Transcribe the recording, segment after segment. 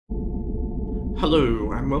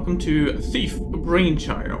Hello, and welcome to Thief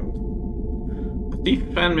Brainchild, a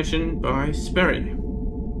Thief fan mission by Sperry.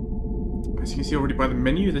 As you can see already by the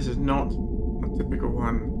menu, this is not a typical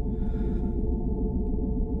one.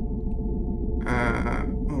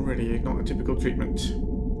 Already not a typical treatment.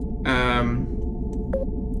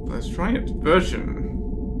 Let's try it. Version.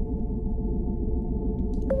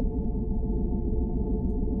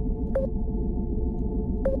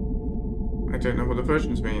 I don't know what the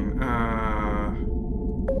versions mean.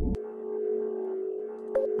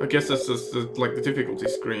 I guess that's just like the difficulty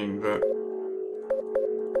screen, but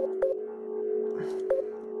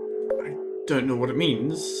I don't know what it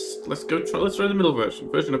means. Let's try the middle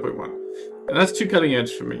version, version 0.1. And that's too cutting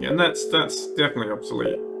edge for me, and that's definitely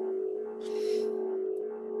obsolete.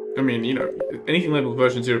 I mean, you know, anything labeled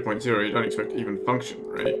version 0.0, you don't expect to even function,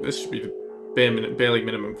 right? This should be the barely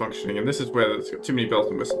minimum functioning, and this is where it's got too many bells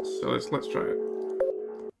and whistles. So let's try it.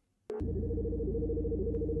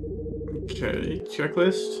 Okay,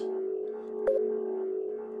 checklist.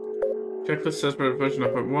 Checklist says we're at version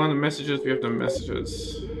 0.1. Messages, we have no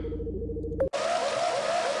messages.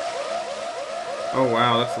 Oh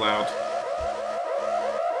wow, that's loud.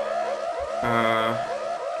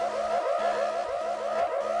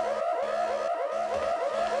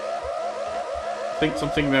 I think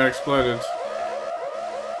something there exploded.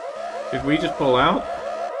 Did we just pull out?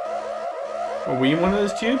 Were we in one of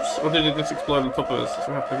those tubes? Or did it just explode on top of us as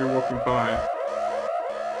we happen to be walking by?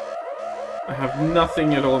 I have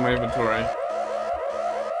nothing at all in my inventory.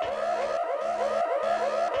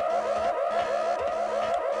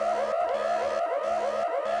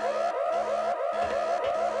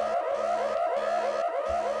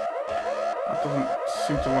 That doesn't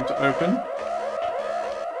seem to want to open.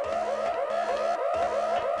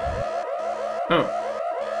 Oh.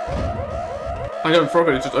 I don't frog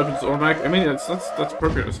it just opens automatically. I mean, that's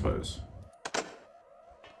appropriate, I suppose.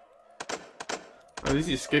 Are these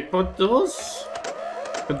escape pod doors?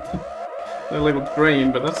 They're labeled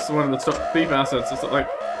green, but that's one of the top thief assets. Is that like...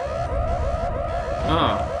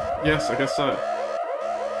 Ah, yes, I guess so.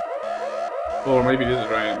 Or maybe it is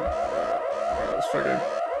rain. Alright, let's try again.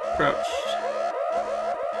 Crouch.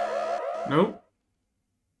 Nope.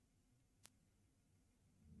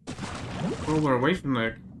 Well, we're away from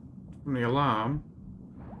the alarm.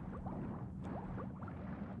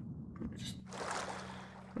 Let me just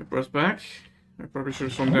brush back. I probably should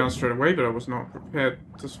have swum down straight away, but I was not prepared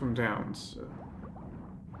to swim down, so...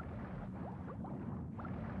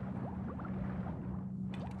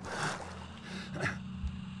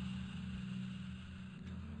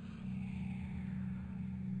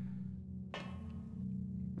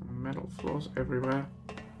 Metal floors everywhere.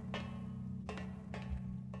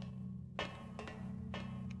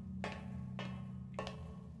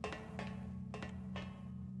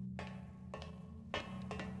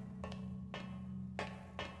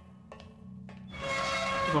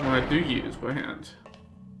 The one I do use by hand.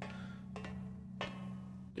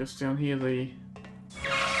 Just down here, the...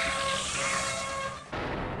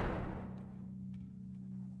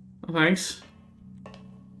 Oh, thanks.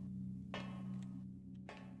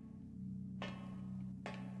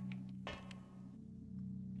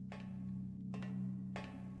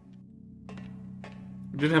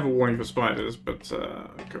 I did have a warning for spiders, but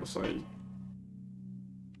of course I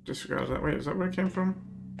disregarded that. Wait, is that where it came from?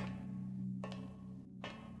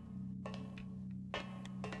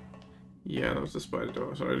 Yeah, that was the spider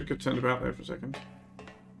door. Sorry, I just got turned about there for a second.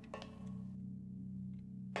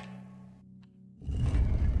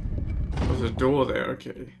 There's a door there,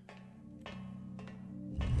 okay.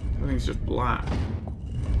 Everything's just black.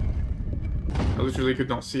 I literally could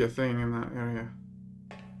not see a thing in that area.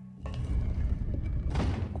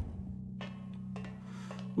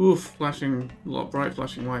 Oof, bright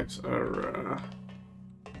flashing lights are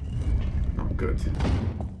not good.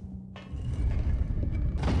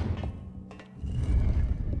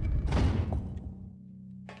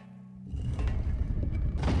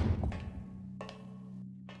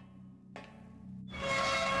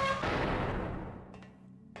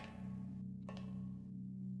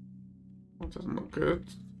 That doesn't look good.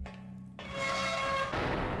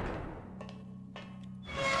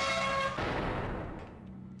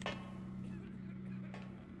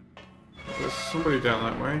 There's somebody down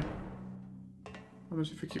that way. What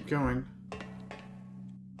happens if we keep going?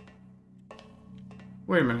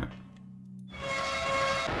 Wait a minute.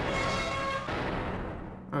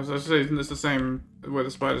 I was saying, isn't this the same where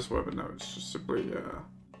the spiders were? But no, it's just simply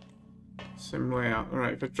same layout.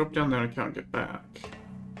 Alright, if I drop down there I can't get back.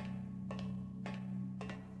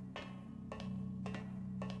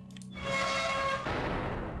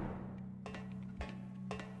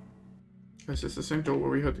 Is this the same door where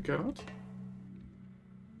we heard the guard?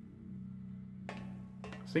 I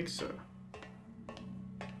think so.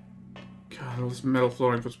 God, all this metal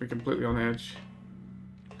flooring puts me completely on edge.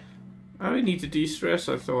 I need to de-stress,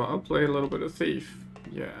 I thought. I'll play a little bit of Thief.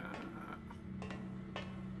 Yeah.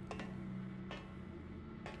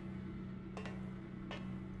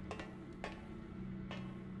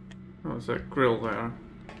 Oh, there's that grill there.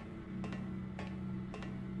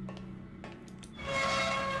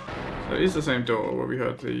 So it is the same door where we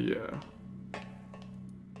heard the...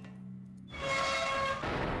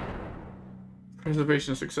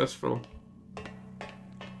 Preservation successful.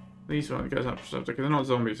 These guys aren't preserved. Okay, they're not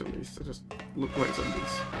zombies at least. They just look like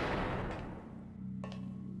zombies.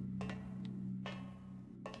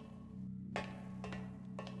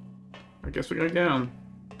 I guess we're going down.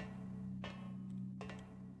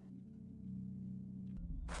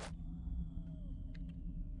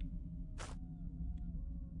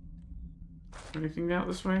 Anything out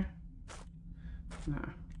this way? No.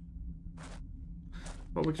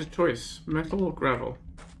 Well, which is choice? Metal or gravel?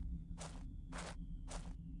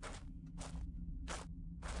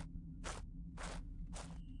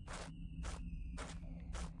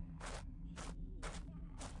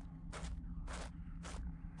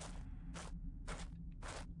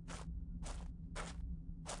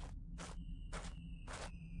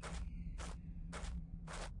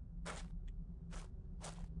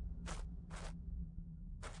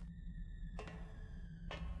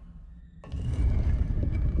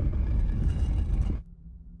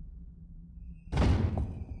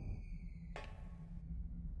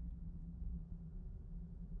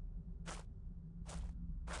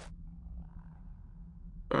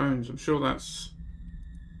 Bones. I'm sure that's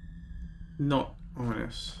not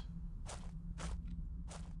ominous.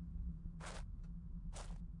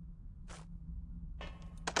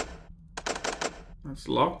 That's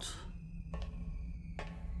locked.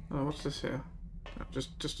 Oh, what's this here? Oh,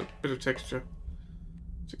 just a bit of texture.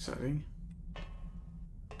 It's exciting.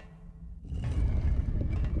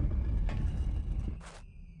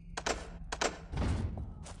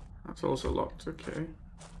 That's also locked. Okay.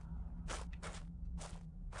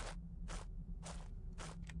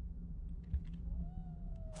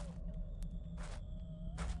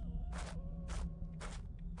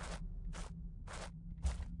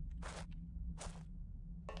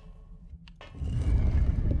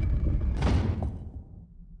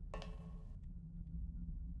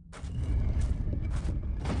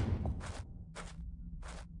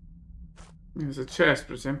 There's a chest,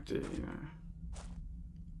 but it's empty, you know.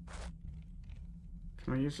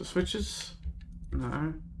 Can I use the switches?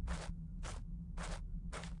 No.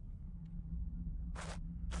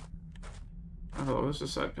 Oh, there's a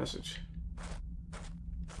side passage.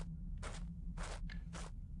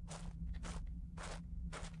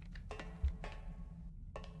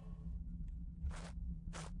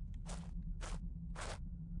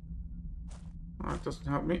 Oh, it doesn't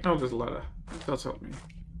help me. Oh, there's a ladder. It does help me.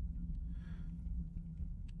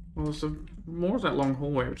 Well, there's more of that long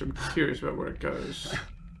hallway, which I'm curious about where it goes.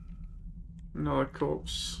 Another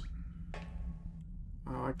corpse.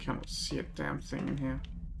 Oh, I cannot see a damn thing in here.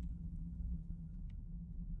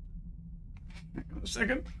 Hang on a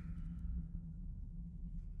second.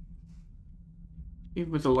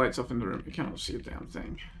 Even with the lights off in the room, you cannot see a damn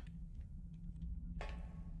thing.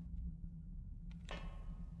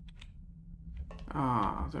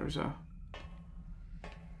 Ah, there's a...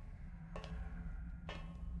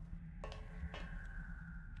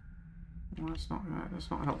 Well, that's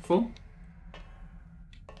not helpful.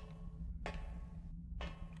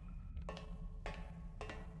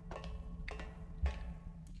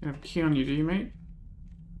 You have a key on you, do you, mate?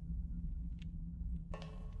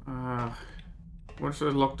 What if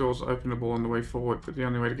the locked doors are openable on the way forward, but the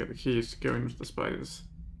only way to get the key is to go in with the spiders?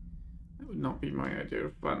 That would not be my idea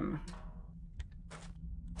of fun.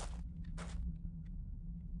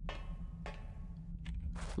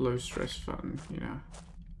 Low stress fun, you know.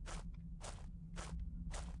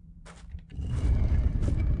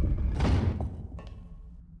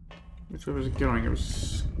 Which way was it going? It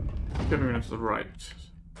was going to the right.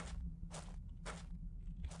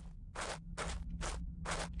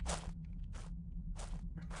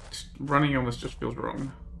 Just running on this just feels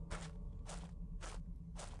wrong.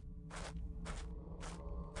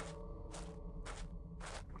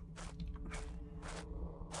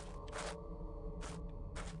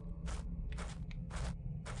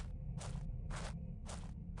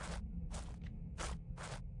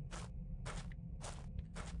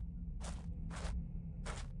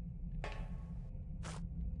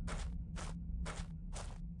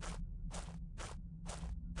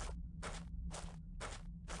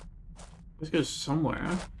 Let's go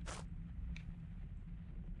somewhere.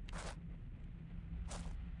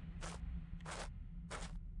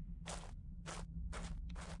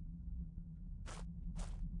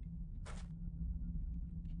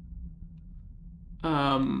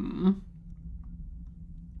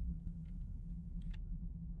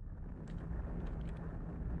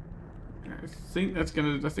 I think that's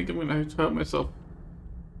gonna. I think I'm gonna hurt myself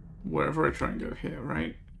wherever I try and go here,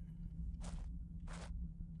 right?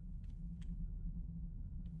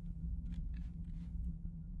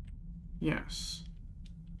 Yes.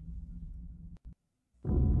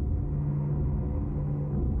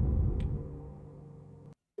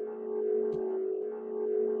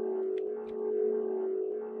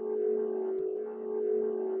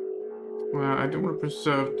 Well, I don't want to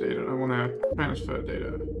preserve data. I want to transfer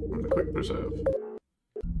data. I want to quick preserve.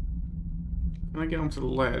 Can I get onto the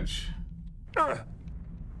ledge? That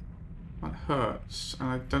hurts, and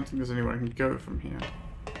I don't think there's anywhere I can go from here.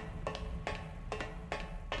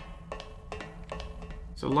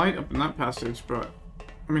 There's a light up in that passage, but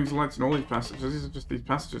I mean, there's lights in all these passages. These are just these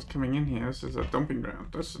passages coming in here. This is a dumping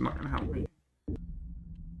ground. This is not going to help me.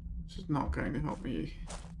 This is not going to help me.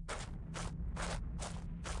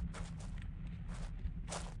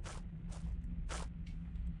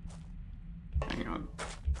 Hang on.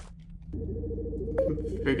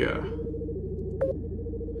 Configure.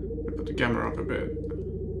 Put the gamma up a bit.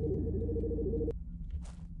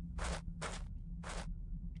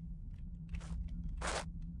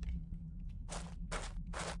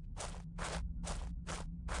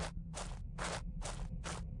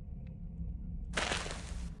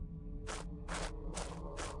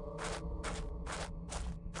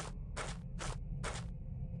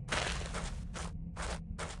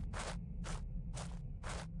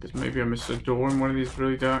 Because maybe I missed a door in one of these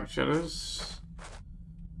really dark shadows.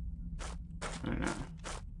 I don't know.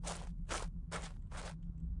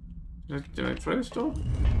 Did I try this door?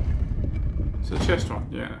 It's the chest one,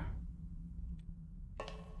 yeah.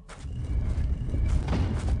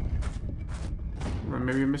 Or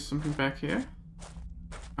maybe I missed something back here?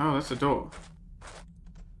 Oh, that's the door.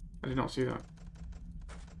 I did not see that.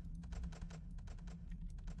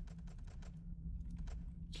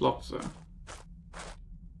 It's locked though.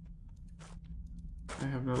 I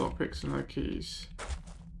have no lockpicks and no keys.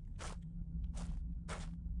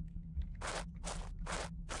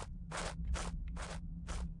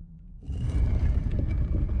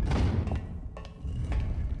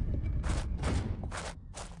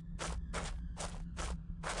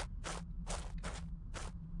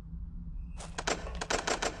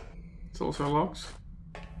 It's also locked.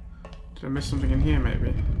 Did I miss something in here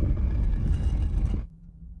maybe?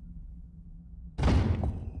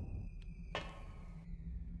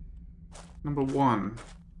 Number 1.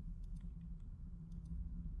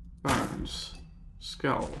 Bones.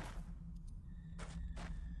 Skull.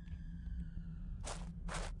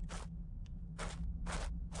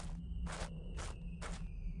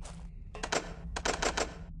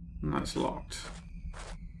 And that's locked.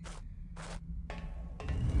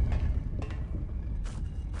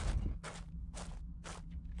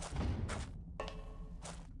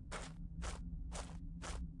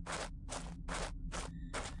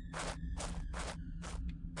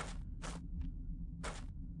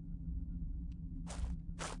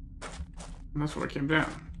 And that's where I came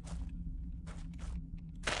down.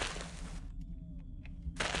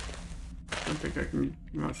 I don't think I can.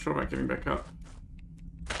 I'm not sure about getting back up.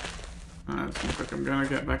 It looks like I'm gonna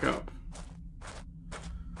get back up.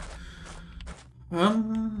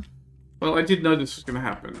 Well, I did know this was gonna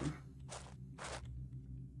happen.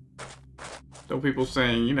 There were people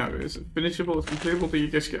saying, you know, is it finishable? It's completable? Do you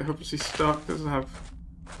just get hopelessly stuck? Does it have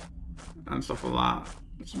and stuff like that?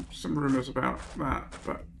 Some rumors about that,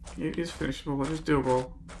 but it is finishable. It is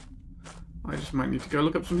doable. I just might need to go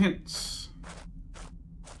look up some hints.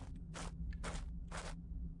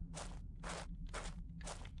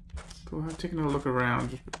 Cool, I've taken a look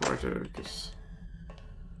around just before I do, because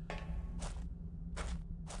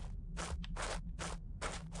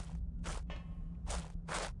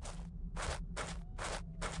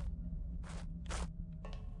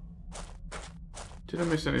did I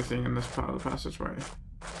miss anything in this part of the passageway?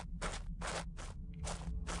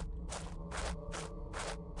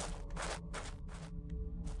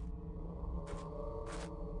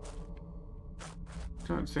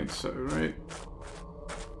 Don't think so, right?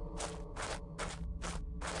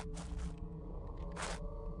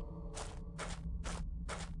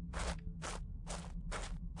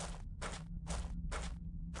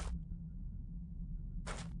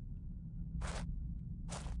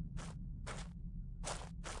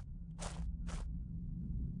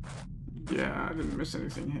 Yeah, I didn't miss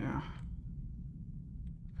anything here.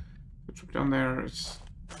 The trip down there is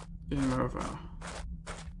game over.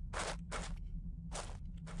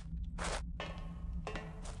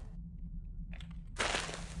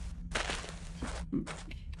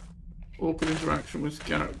 Awkward interaction with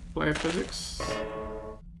Garrett player physics.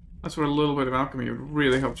 That's where a little bit of alchemy would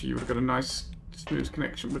really help you. You would have got a nice, smooth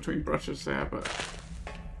connection between brushes there, but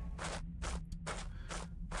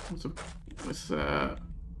with a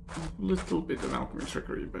little bit of alchemy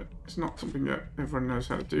trickery, but it's not something that everyone knows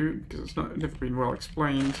how to do because it's never been well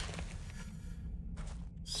explained.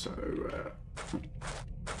 So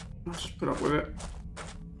I'll just put up with it.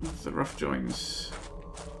 With the rough joins,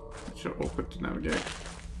 which are awkward to navigate.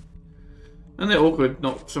 And they're awkward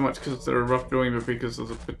not so much because they're a rough drawing, but because of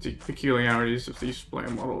the peculiarities of the player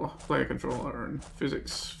model, player controller, and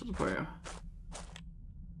physics for the player.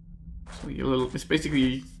 So it's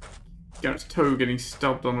basically Garrett's toe getting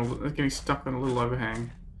stuck on a little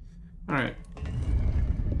overhang. All right.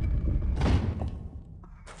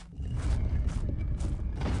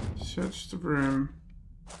 Search the room.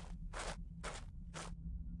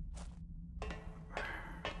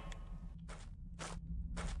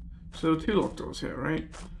 So 2 locked doors here, right?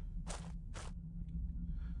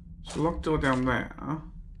 So locked door down there.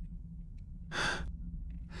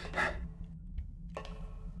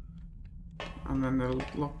 And then the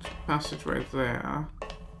locked passageway there.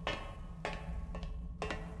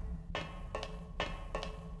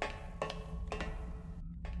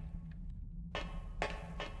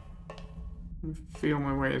 Feel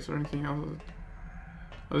my way. Is there anything else?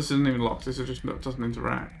 Oh, this isn't even locked. This is just doesn't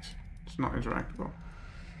interact. It's not interactable.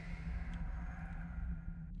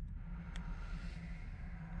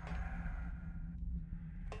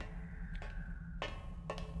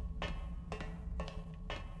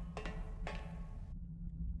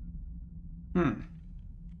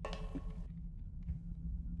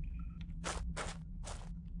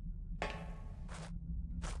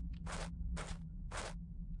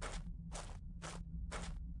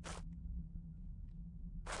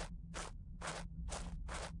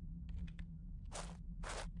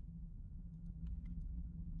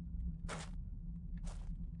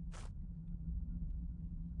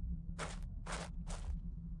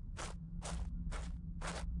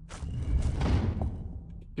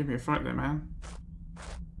 Give me a fright there, man.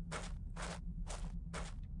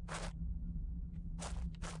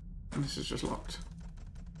 And this is just locked.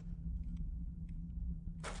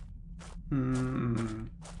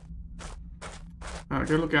 Alright,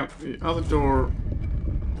 go look out the other door.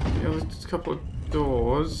 The other couple of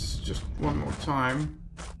doors. Just one more time.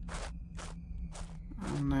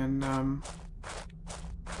 And then,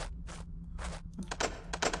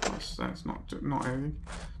 that's not anything.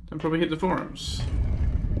 Then probably hit the forums.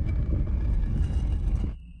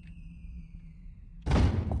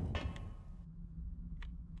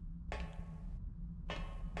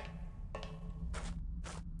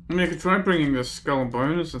 I mean, I could try bringing the skull and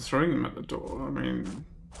bones and throwing them at the door. I mean,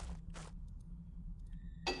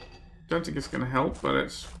 don't think it's going to help, but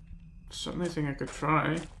it's certainly a thing I could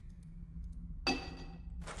try.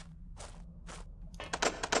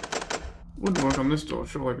 Wouldn't work on this door,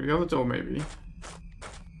 surely, but the other door maybe.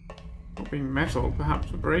 Not being metal,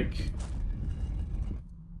 perhaps a break.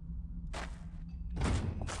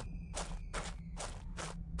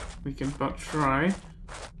 We can but try.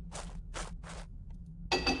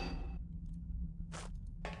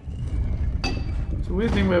 It's a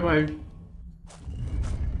weird thing where my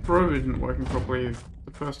probe isn't working properly.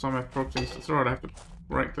 The first time I probe things to throw it, I have to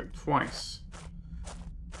right click twice.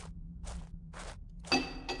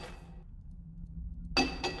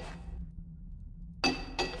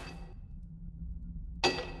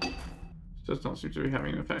 Does not seem to be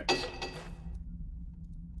having an effect.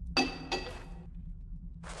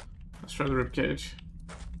 Let's try the ribcage.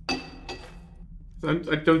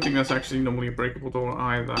 I don't think that's actually normally a breakable door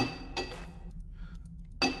either.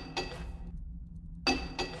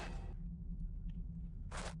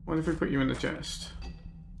 What if we put you in the chest?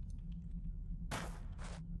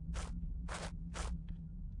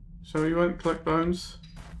 So you won't collect bones?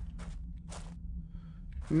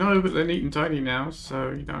 No, but they're neat and tidy now, so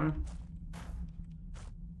you know.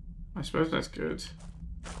 I suppose that's good.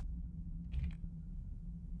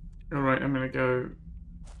 Alright, I'm gonna go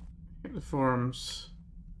hit the forums.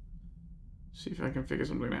 See if I can figure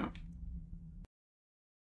something out.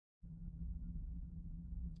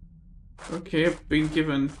 Okay, I've been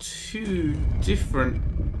given 2 different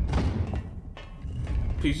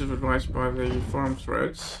pieces of advice by the forum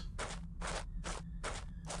threads.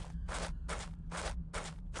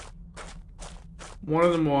 One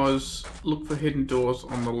of them was look for hidden doors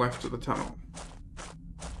on the left of the tunnel.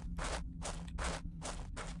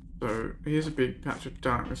 So here's a big patch of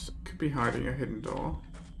darkness that could be hiding a hidden door.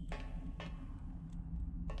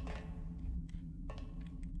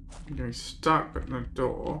 I'm getting stuck but no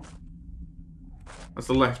door. That's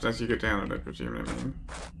the left as you get down on it, presumably. I mean.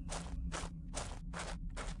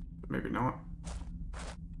 But maybe not.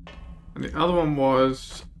 And the other one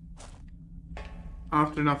was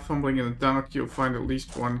after enough fumbling in the dark, you'll find at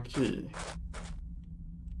least one key.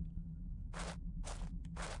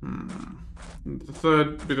 The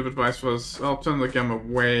third bit of advice was, I'll turn the gamma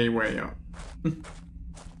way, way up.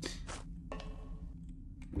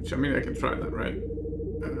 Which, I mean, I can try that, right?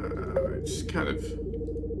 It's kind of...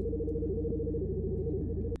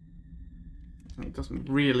 It doesn't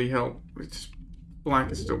really help. It's black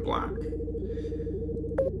is still black.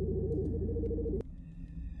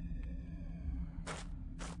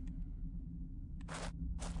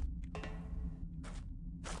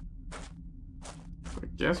 I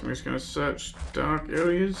guess I'm just going to search dark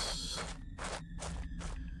areas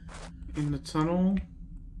in the tunnel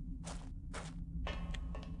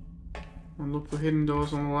and look for hidden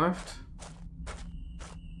doors on the left.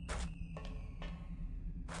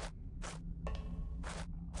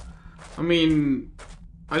 I mean,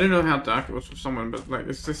 I don't know how dark it was for someone, but like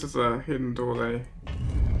this is a hidden door they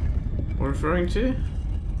were referring to.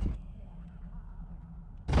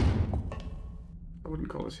 I wouldn't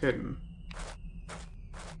call this hidden.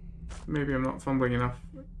 Maybe I'm not fumbling enough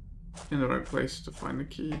in the right place to find the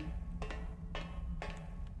key.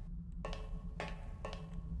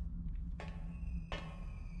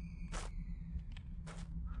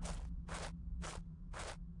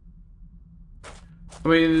 I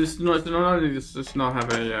mean, it's not only does this not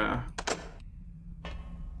have a.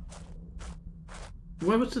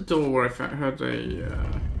 Where was the door where I heard the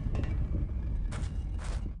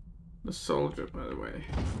soldier, by the way?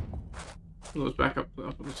 It was back up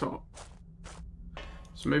at the top.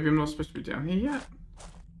 So maybe I'm not supposed to be down here yet.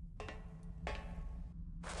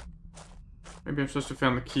 Maybe I'm supposed to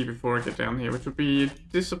find the key before I get down here, which would be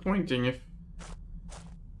disappointing if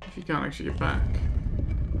you can't actually get back.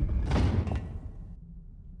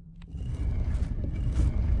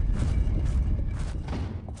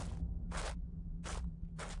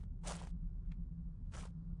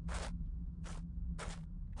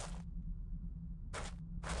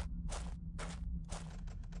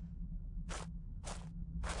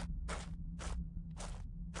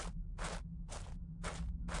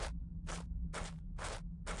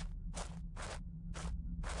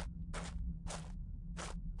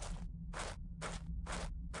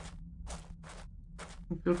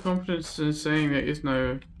 I feel confident in saying there is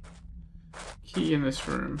no key in this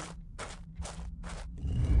room.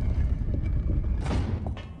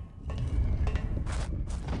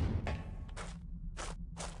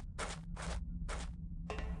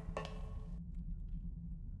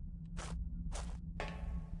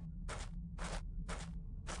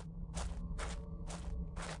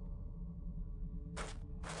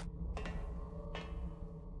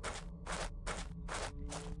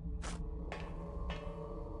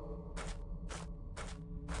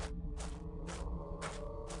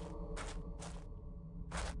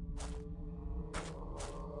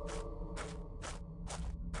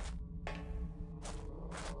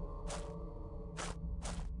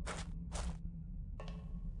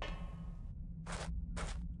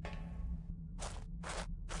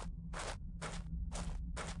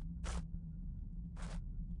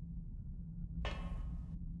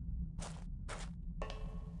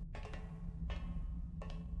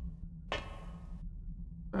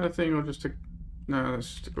 That a thing or just a... No,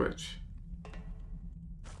 that's just a glitch.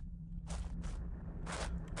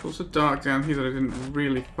 It's also dark down here that I didn't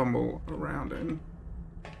really fumble around in.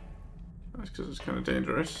 That's because it's kind of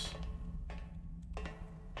dangerous.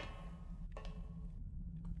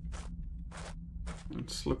 And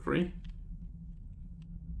slippery.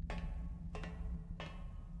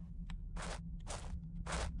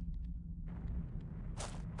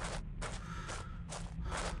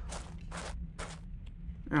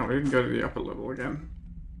 Oh, we didn't go to the upper level again.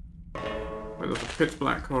 But there's a pitch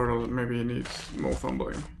black corridor that maybe needs more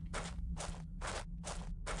fumbling.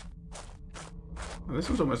 Oh, this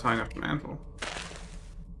one's almost high enough to mantle.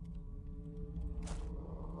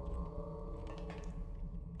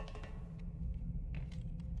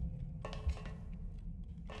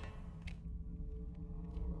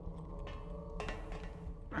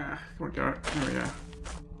 Ah, come on, Garrett. There we go.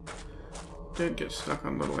 Don't get stuck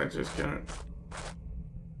on little edges, Garrett.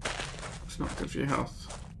 It's not good for your health.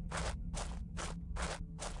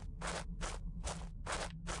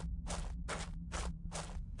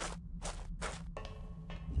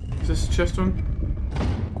 this chest one?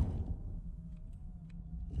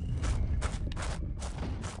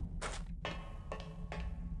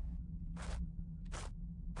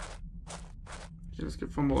 Let's get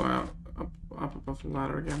fumble out up above the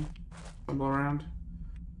ladder again. Fumble around.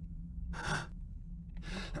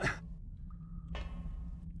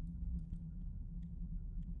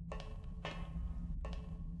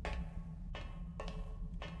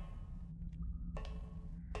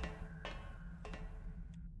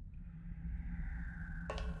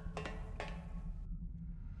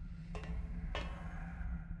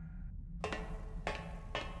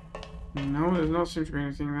 No, there does not seem to be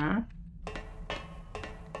anything there.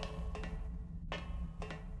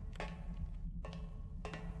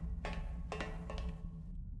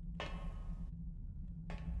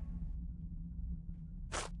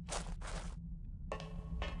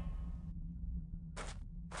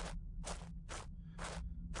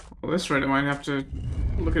 Well, this rate I might have to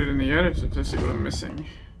look at it in the editor to see what I'm missing.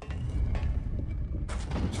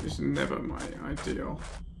 Which is never my ideal.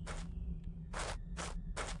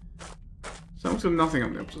 Sounds like nothing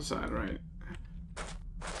on the opposite side, right?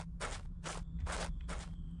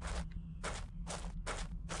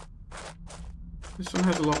 This one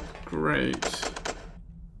has a lock, great.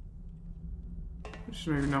 Which is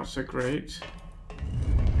maybe not so great.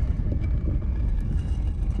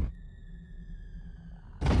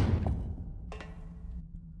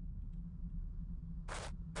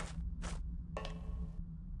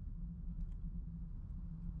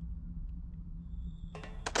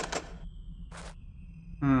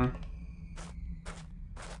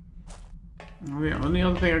 Well, the only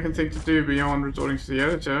other thing I can think to do beyond resorting to the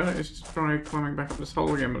editor is to try climbing back up this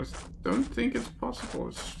hole again, but I don't think it's possible.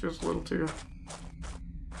 It's just a little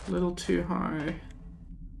too high.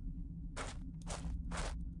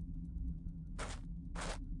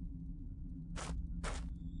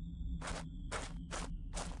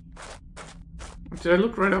 Did I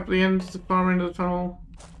look right up the end, the far end of the tunnel?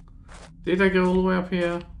 Did I go all the way up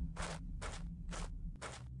here?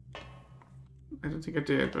 I don't think I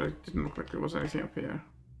did, but it didn't look like there was anything up here.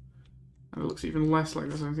 And it looks even less like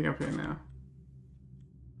there's anything up here now.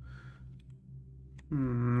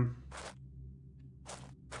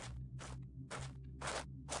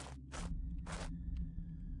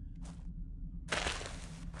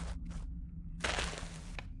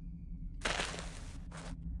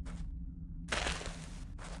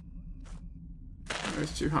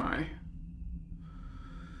 It's too high.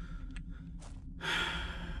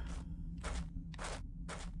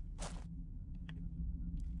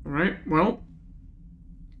 Alright, well,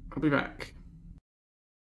 I'll be back.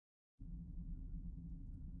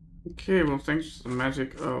 Okay, well, thanks to the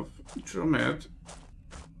magic of Drumed,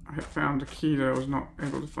 I have found a key that I was not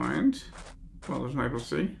able to find. Well, I was not able to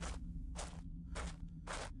see.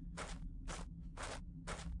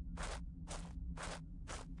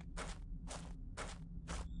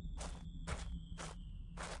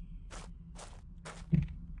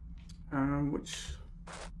 Which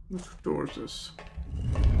door is this?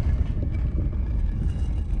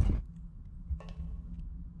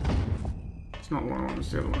 It's not the one I want,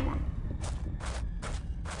 it's the other one I want.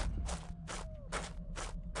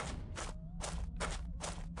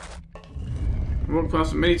 I walked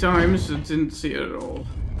past it many times and didn't see it at all.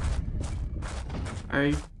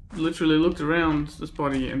 I literally looked around this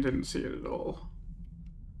body and didn't see it at all.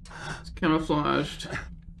 It's camouflaged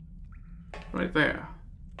right there.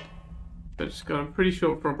 But it's got a pretty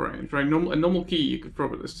short prob range, right? A normal key you could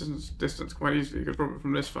prob at this distance quite easily. You could prob it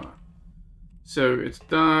from this far. So it's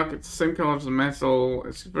dark, it's the same color as the metal,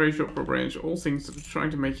 it's a very short prob range, all things that are trying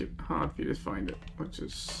to make it hard for you to find it, which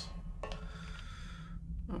is...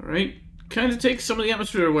 Alright. Kind of takes some of the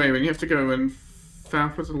atmosphere away when you have to go and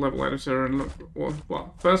faff with the level editor and look for,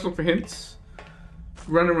 well, first look for hints,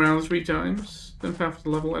 run around 3 times, then faff with the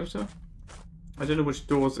level editor. I don't know which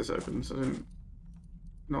doors this opens, I didn't...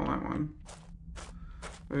 Not that one.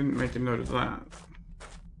 I didn't make a note of that.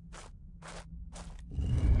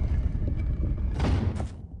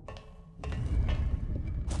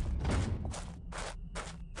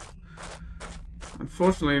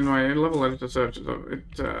 Unfortunately, in my level editor search,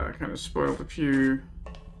 it kind of spoiled a few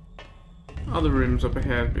other rooms up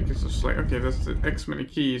ahead because it's like, okay, there's the X many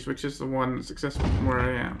keys, which is the one that's accessible from where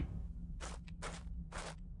I am.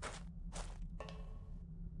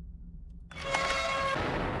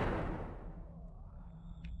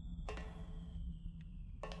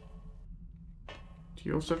 Do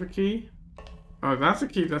you also have a key? Oh, that's a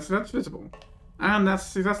key. That's visible, and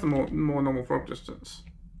that's the more normal probe distance.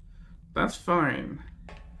 That's fine.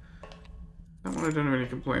 That one I don't have any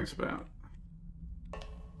complaints about.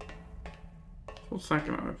 What's that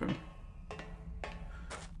gonna open?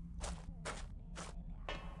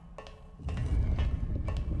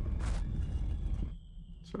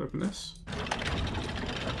 Does it open this?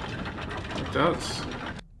 It does.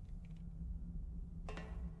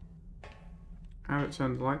 And it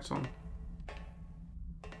turned the lights on.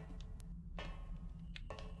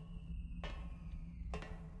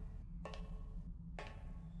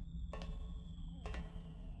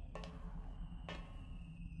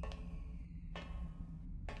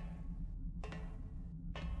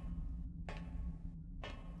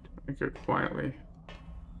 I go quietly.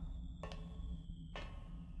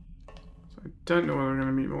 So I don't know whether we're going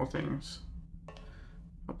to meet more things.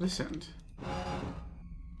 Up this end.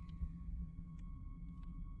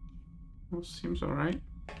 Well, seems alright.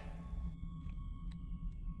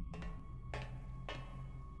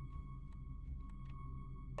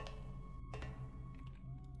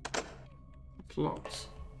 It's locked.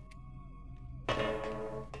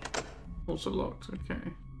 Also locked,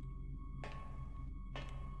 okay.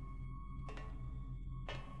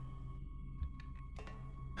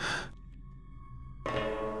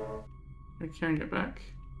 I can't get back.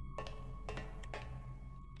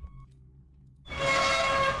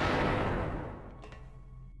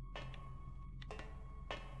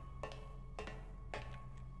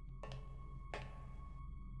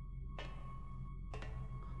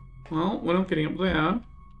 Well, we're not getting up there.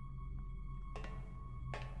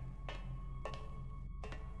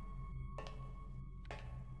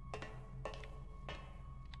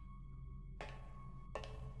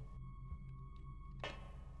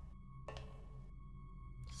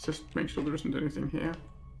 Let's just make sure there isn't anything here.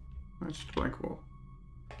 That's just a blank wall.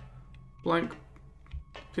 Blank,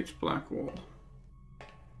 pitch black wall.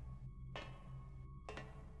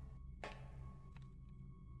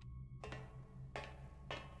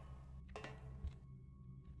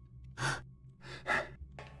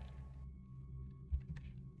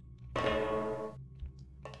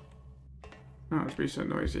 Oh, it's be so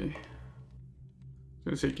noisy. I was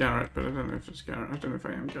going to say Garrett, but I don't know if it's Garrett. I don't know if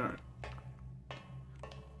I am Garrett.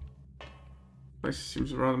 Place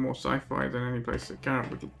seems rather more sci-fi than any place that Garrett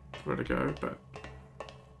would prefer to go, but...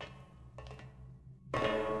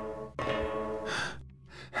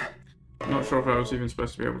 I'm not sure if I was even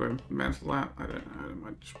supposed to be able to mantle that. I don't know. It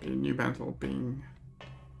might just be a new mantle being...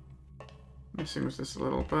 messing with this a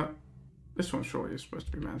little, but... this one surely is supposed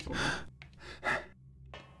to be mantled.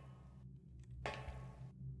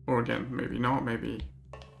 Or again, maybe not, maybe...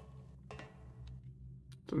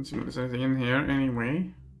 doesn't seem like there's anything in here anyway.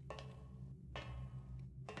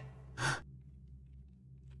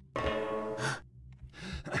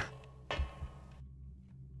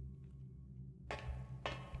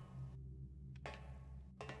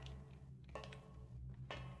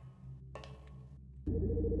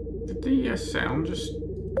 Did the sound just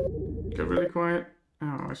go really quiet?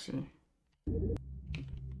 Oh, I see.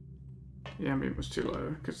 The ambient was too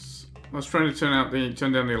low because I was trying to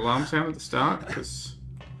turn down the alarm sound at the start because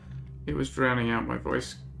it was drowning out my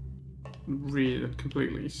voice really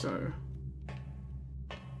completely. So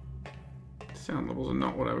sound levels are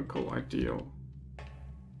not what I would call ideal.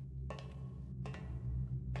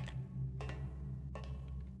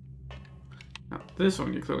 Now this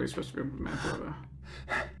one you're clearly supposed to be able to mantle over.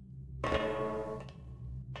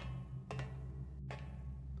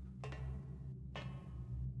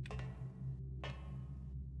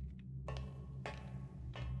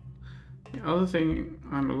 The other thing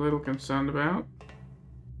I'm a little concerned about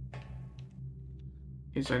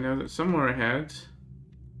is I know that somewhere ahead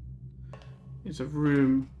is a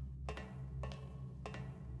room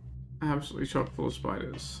absolutely chock full of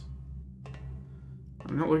spiders.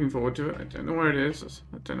 I'm not looking forward to it. I don't know where it is.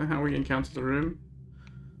 I don't know how we encounter the room.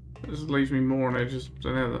 This leaves me more on edges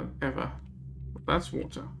than ever. But that's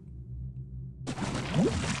water. Can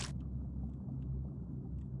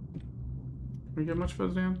we get much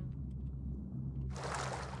further down?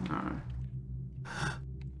 No.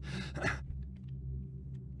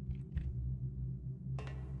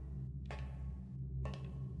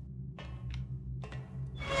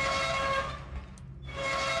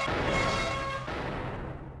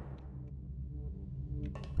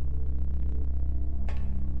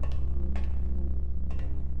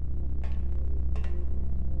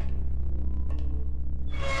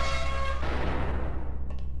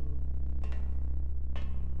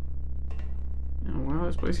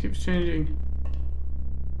 This place keeps changing.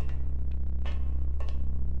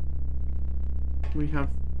 We have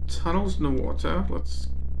tunnels in the water. Let's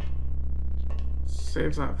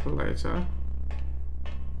save that for later.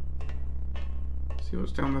 See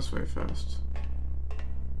what's down this way first.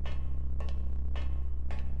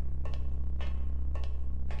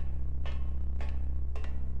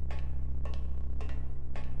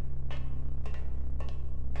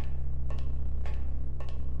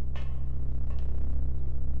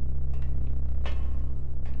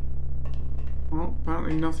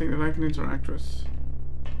 Currently nothing that I can interact with.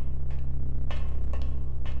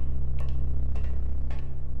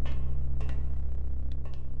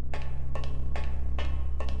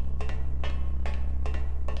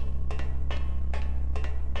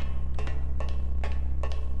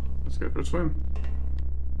 Let's go for a swim.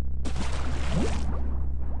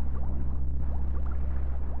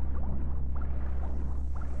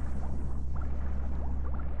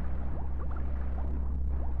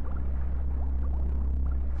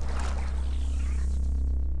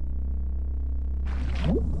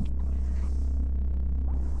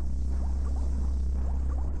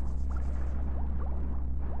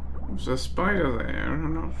 There's a spider there.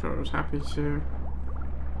 I'm not sure I was happy to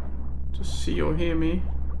see or hear me.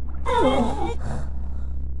 Oh.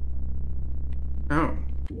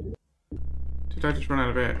 Did I just run out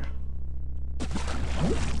of air?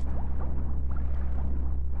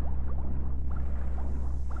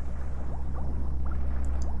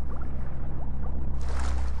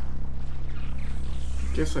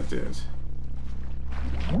 Guess I did.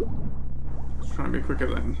 Let's try and be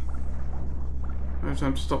quicker then. I have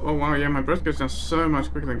time to stop. Oh wow, yeah, my breath goes down so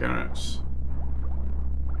much quicker than Garrett's.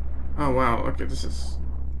 Oh wow, okay, this is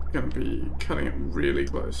gonna be cutting it really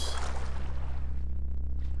close.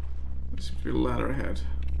 There seems to be a ladder ahead.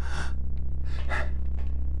 Hang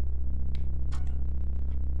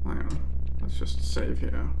on, let's just save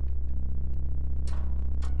here.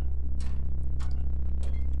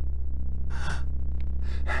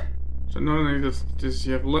 So not only does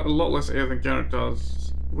you have a lot less air than Garrett does,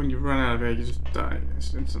 when you run out of air you just die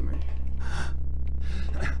instantly.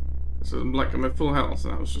 So like I'm at full health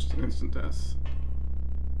and that was just an instant death.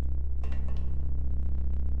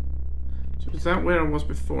 So is that where I was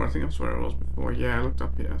before? I think that's where I was before. Yeah, I looked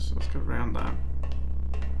up here, so let's go around that.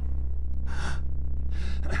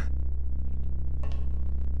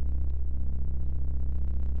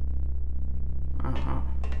 Uh-huh.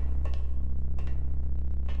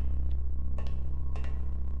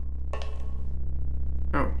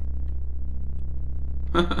 Oh.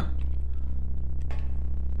 That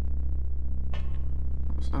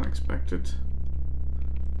was unexpected.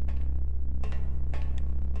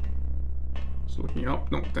 Just looking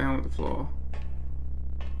up, not down at the floor.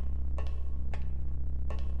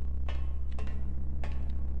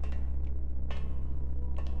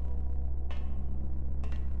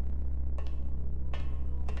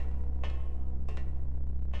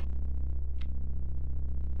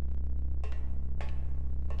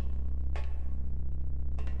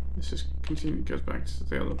 This just goes back to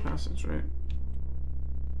the other passage, right?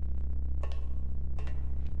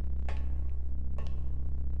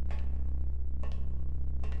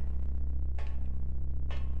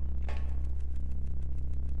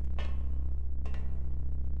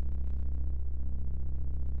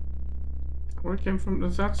 Where it came from?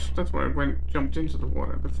 That's where I jumped into the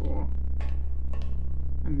water before,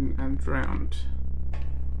 and drowned,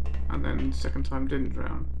 and then the second time didn't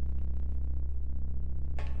drown.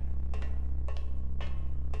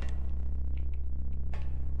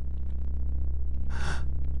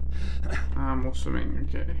 More swimming,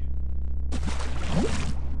 okay.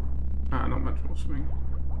 Not much more swimming.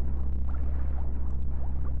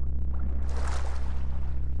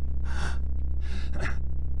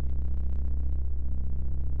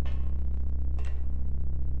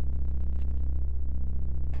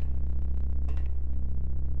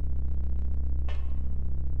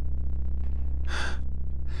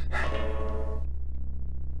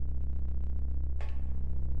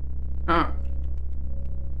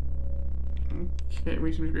 Okay,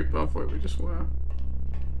 we seem to be above where we just were.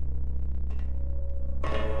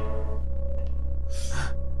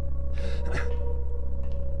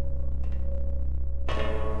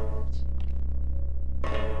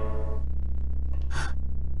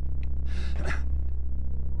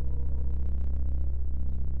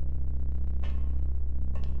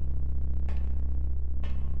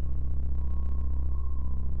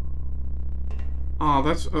 Oh,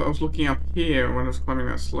 that's. I was looking up here when I was climbing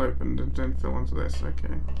that slope and then fell into this.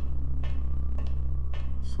 Okay.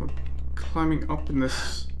 So, climbing up in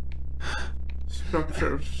this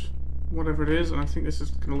structure, whatever it is, and I think this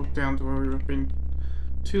is going to look down to where we've been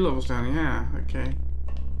 2 levels down. Yeah, okay.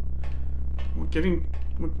 We're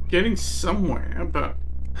getting somewhere, but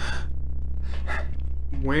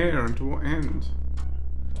where and to what end?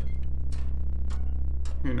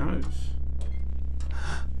 Who knows?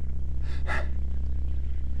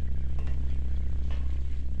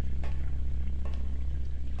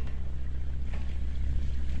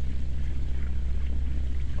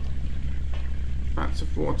 Vats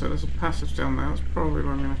of water. There's a passage down there. That's probably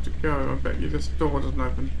where I'm going to have to go. I bet you this door doesn't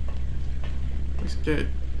open. This gate.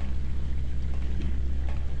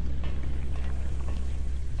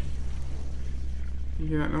 You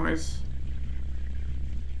hear that noise?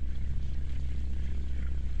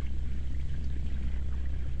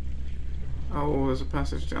 Oh, there's a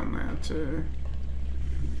passage down there too.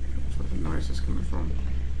 That's where the noise is coming from.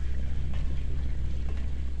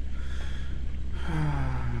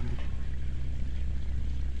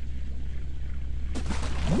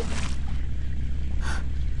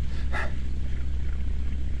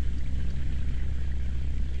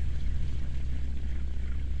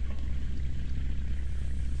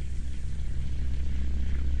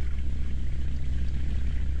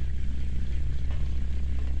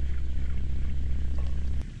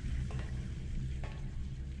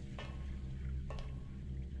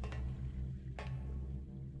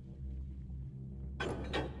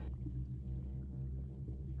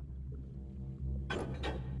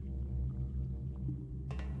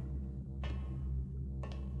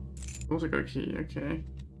 Also got a key, okay.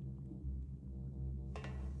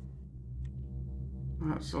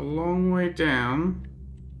 That's a long way down.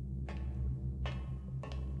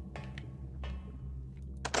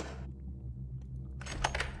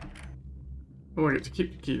 Oh, I get to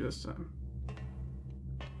keep the key this time.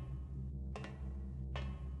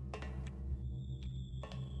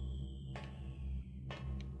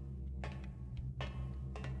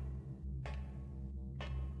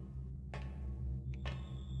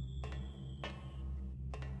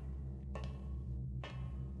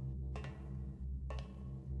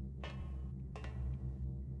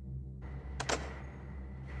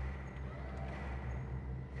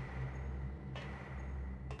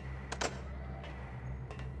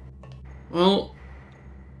 Well,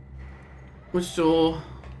 which door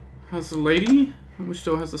has the lady and which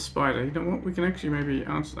door has the spider? You know what? We can actually maybe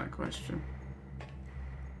answer that question.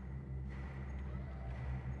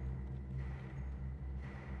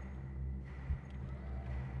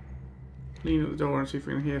 Lean at the door and see if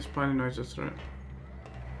we can hear spider noises through it.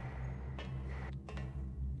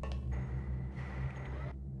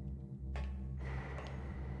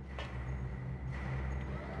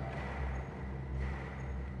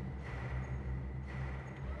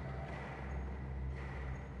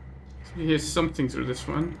 You hear something through this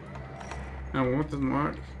one. No, what doesn't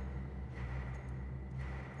work?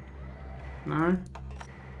 No?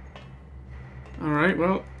 Alright,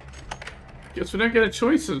 well, guess we don't get a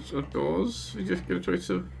choice of doors. We just get a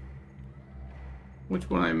choice of which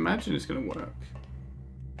one I imagine is going to work.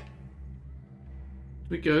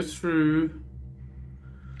 We go through...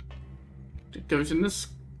 It goes in the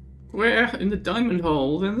square, in the diamond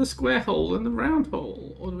hole, then the square hole, then the round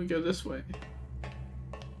hole. Or do we go this way?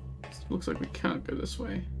 Looks like we can't go this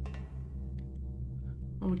way.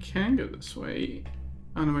 Oh, we can go this way.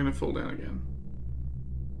 And I'm gonna fall down again.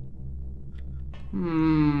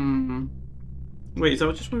 Wait, is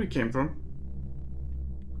that just where we came from?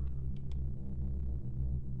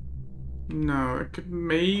 No, I could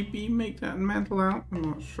maybe make that mantle out. I'm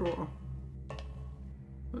not sure.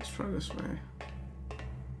 Let's try this way.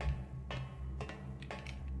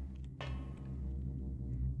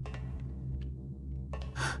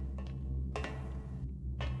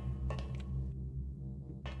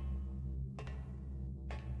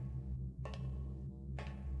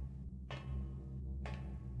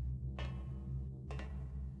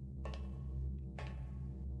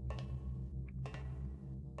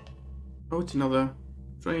 Oh, it's another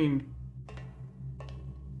train.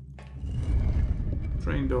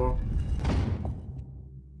 Train door.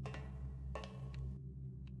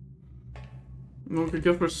 We could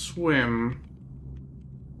go for a swim.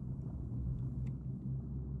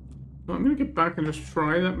 Well, I'm gonna get back and just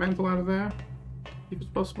try that mantle out of there, if it's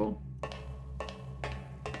possible.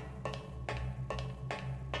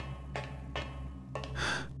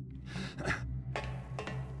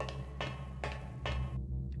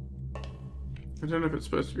 I don't know if it's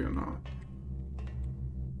supposed to be or not.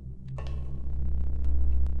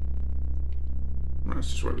 That's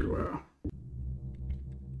just where we were.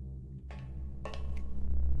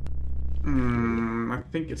 I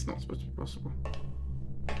think it's not supposed to be possible.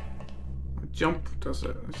 A jump does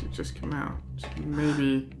it. I should just come out.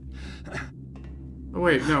 Maybe. Oh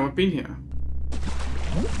wait, no, I've been here.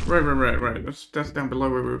 Right. That's down below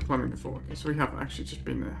where we were climbing before. Okay, so we have actually just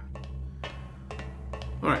been there.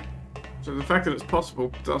 Alright. So the fact that it's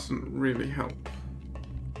possible doesn't really help.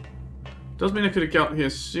 Does mean I could have got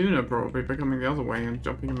here sooner, probably, by coming the other way and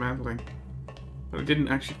jumping and mantling. But I didn't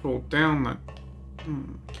actually fall down that...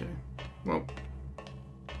 okay. Well...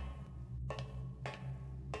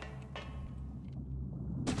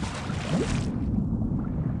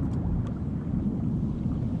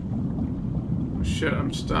 shit,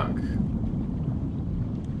 I'm stuck.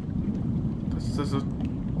 There's a...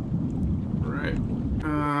 Right.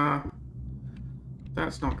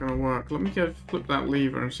 That's not gonna work. Let me flip that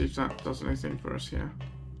lever and see if that does anything for us here.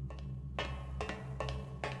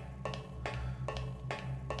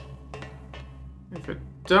 If it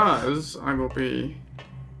does, I will be...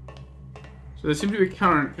 So there seems to be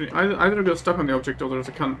current... Either I got stuck on the object or there's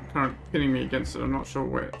a current pinning me against it. I'm not sure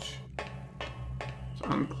which. It's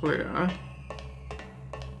unclear.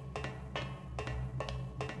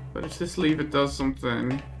 But if this lever does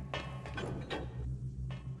something...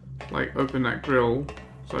 like open that grill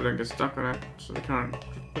so I don't get stuck on it, so the current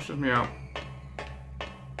pushes me out.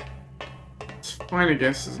 It's fine, I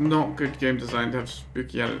guess. It's not good game design to have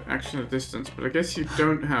spooky action at distance, but I guess you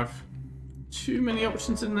don't have too many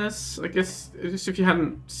options in this. I guess just if you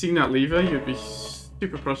hadn't seen that lever, you'd be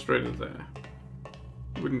super frustrated there.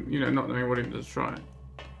 Wouldn't, you know, not knowing what even to try.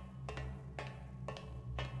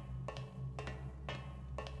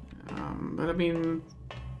 But I mean,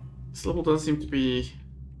 this level does seem to be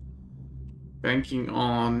banking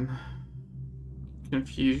on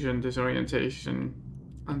confusion, disorientation,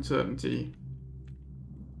 uncertainty.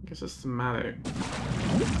 I guess that's thematic.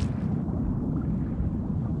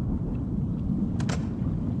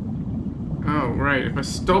 Oh, right. If I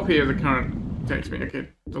stop here, the current takes me. Okay,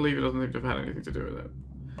 the lever doesn't seem to have had anything to do with it.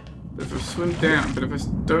 But if I swim down, but if I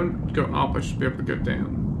don't go up, I should be able to go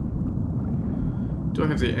down. Do I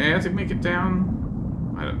have the air to make it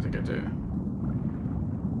down? I don't think I do.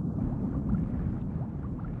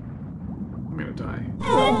 I'm gonna die.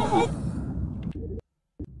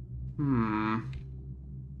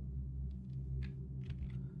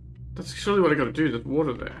 That's surely what I gotta do, there's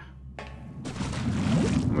water there.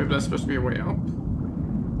 Maybe that's supposed to be a way up.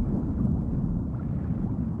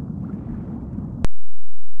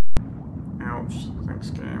 Ouch,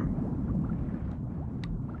 thanks game.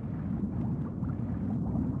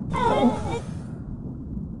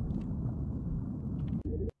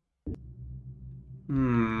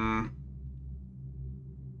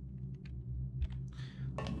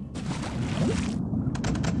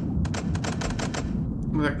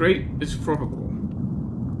 Well, that grate is probable.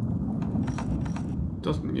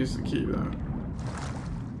 Doesn't use the key though.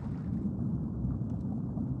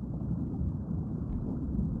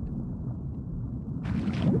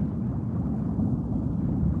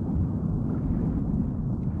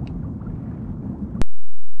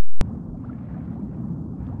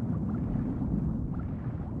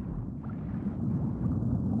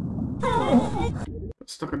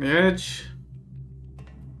 Stuck on the edge.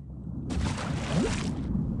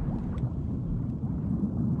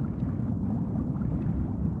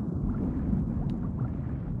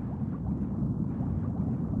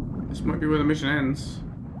 This might be where the mission ends.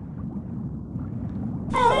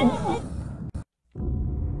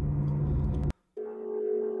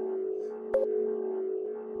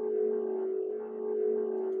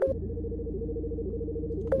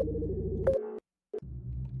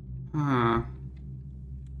 Huh.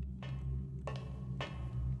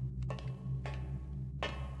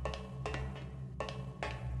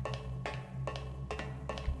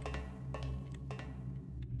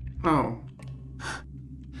 Oh.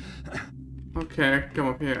 Okay, I can come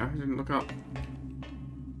up here. I didn't look up.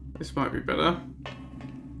 This might be better.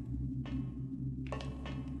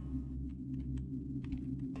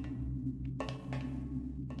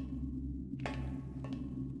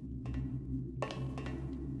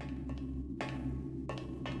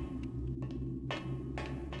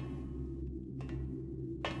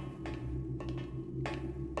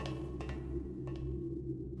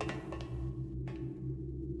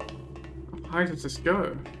 How high does this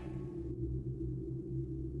go?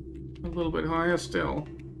 A little bit higher still.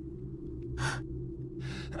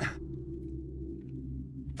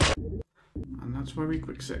 And that's why we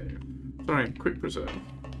quick save. Sorry, quick preserve.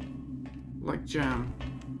 Like jam.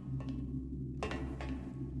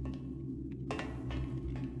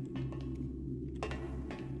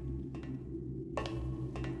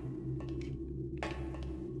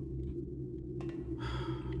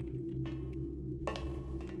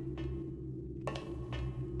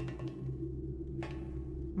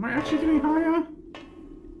 Am I actually getting higher?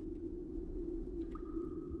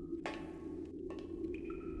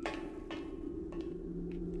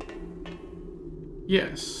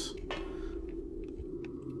 Yes.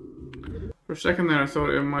 For a second there I thought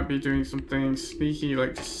it might be doing something sneaky,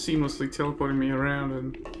 like just seamlessly teleporting me around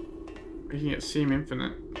and making it seem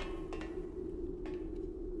infinite.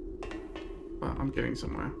 But I'm getting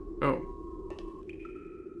somewhere. Oh.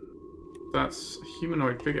 That's a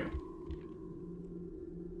humanoid figure.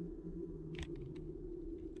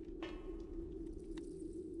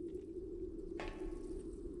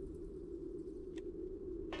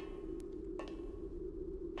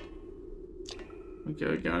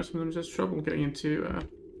 Okay, guys, sometimes there's trouble getting into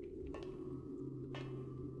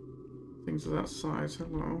things of that size.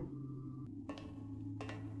 Hello.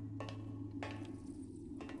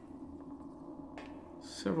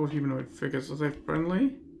 Several humanoid figures. Are they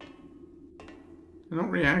friendly? They're not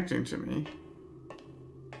reacting to me.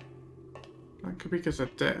 That could be because they're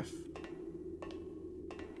deaf.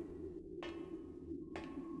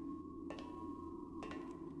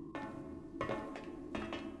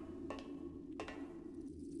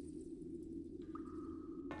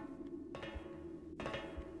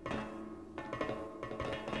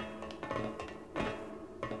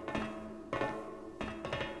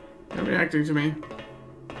 They're reacting to me.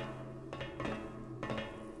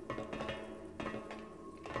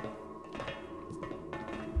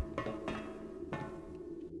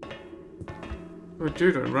 What do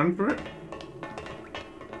I do? Run for it?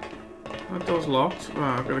 That door's locked.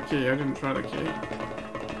 Wow, I've got a key. I didn't try the key.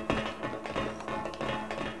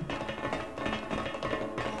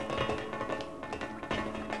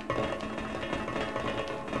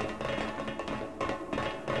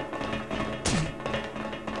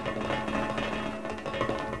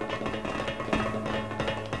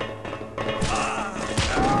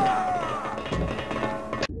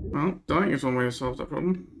 Well, dying is one way to solve that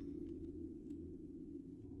problem.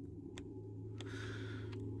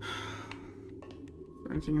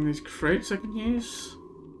 Anything in these crates I can use?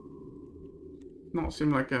 Not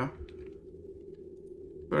seem like a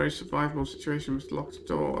very survivable situation with locked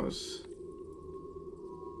doors.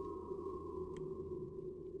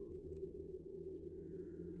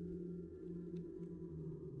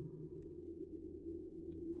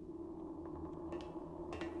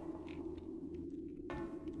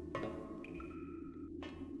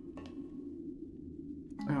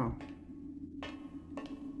 Oh.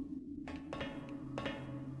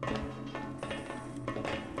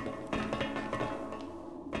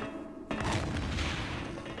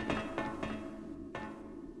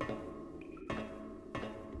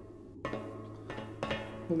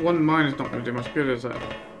 One mine is not going to do much good, is it?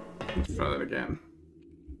 Let's try that again.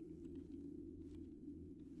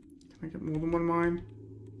 Can I get more than one mine?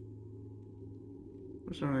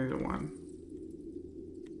 Or is there only the one?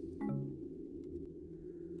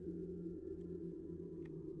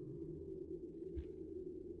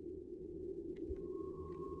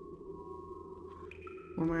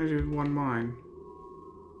 What am I going to do with one mine?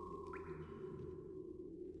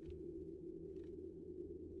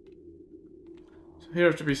 Here I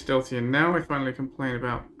have to be stealthy, and now I finally complain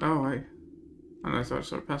about... Oh, I know, I thought I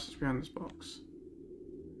saw a passage behind this box.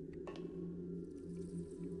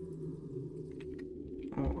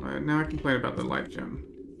 Oh, now I complain about the light gem.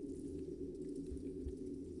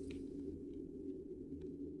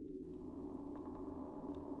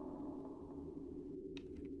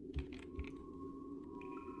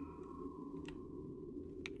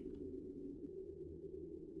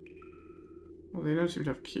 Well, they don't seem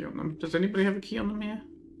to have a key on them. Does anybody have a key on them here?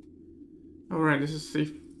 Oh, right, this is the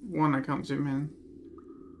one I can't zoom in.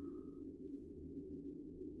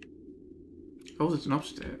 Oh, there's an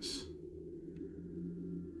upstairs.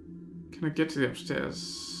 Can I get to the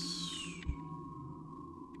upstairs?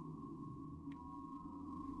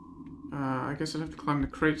 I guess I'd have to climb the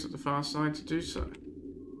crates at the far side to do so.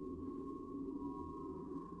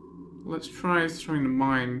 Let's try throwing the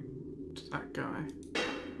mine to that guy.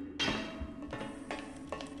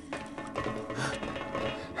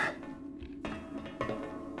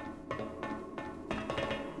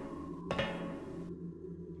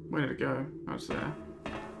 Where did it go? Oh, it's there.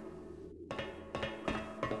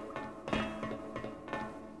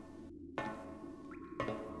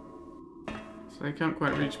 So they can't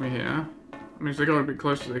quite reach me here. I mean, if they got a bit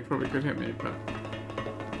closer, they probably could hit me, but...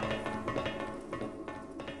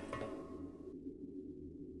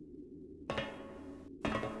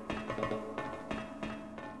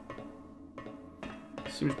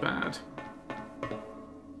 Seems bad.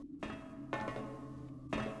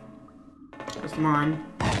 That's mine.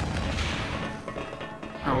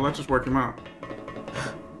 Oh, well, that just worked him out.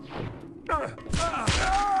 Alright,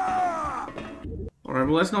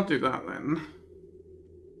 well, let's not do that then.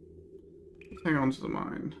 Let's hang on to the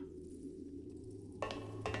mine.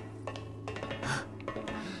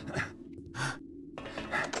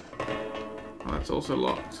 Oh, that's also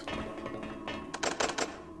locked.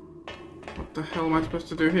 What the hell am I supposed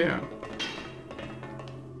to do here?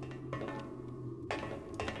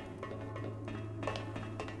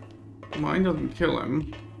 Mine doesn't kill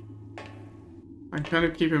him. I kind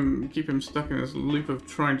of keep him stuck in this loop of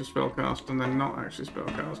trying to spellcast and then not actually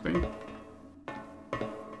spellcasting.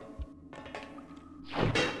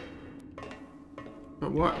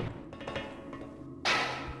 But what?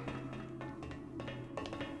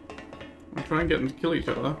 try and get them to kill each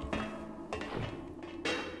other.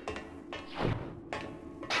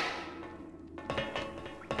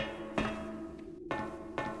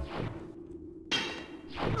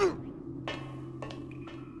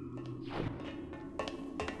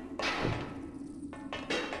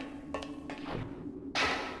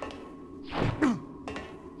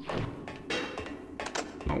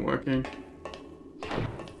 Not working.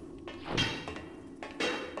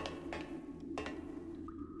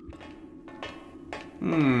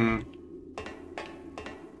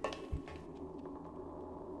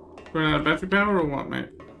 Run out of battery power or what, mate?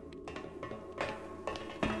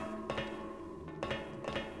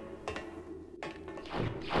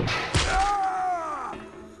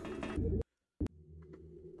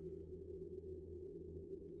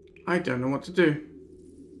 I don't know what to do.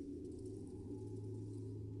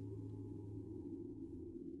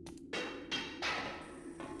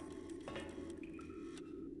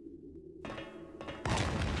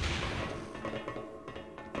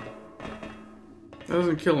 That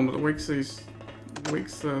doesn't kill him, but it wakes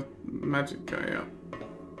the magic guy up.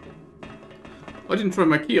 I didn't throw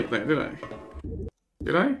my key up there, did I?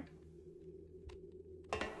 Did I?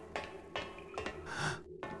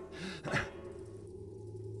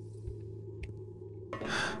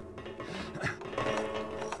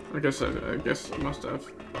 I guess I must have.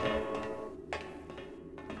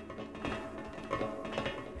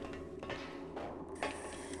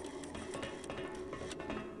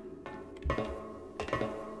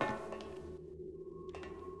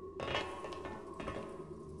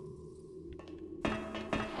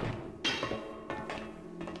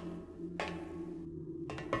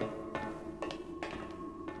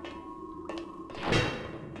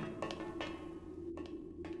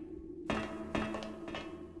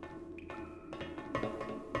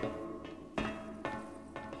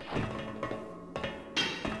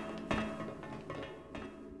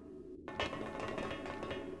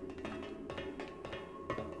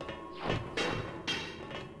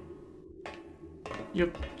 Your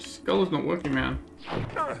skull is not working, man.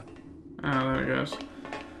 Ah, there it goes.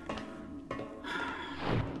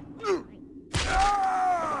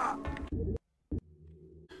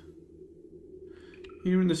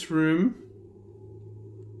 Here in this room,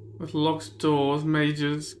 with locked doors,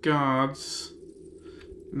 mages, guards,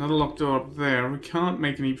 another locked door up there. We can't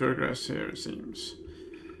make any progress here, it seems.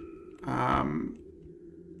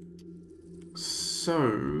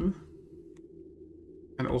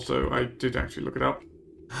 And also, I did actually look it up.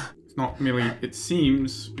 It's not merely, it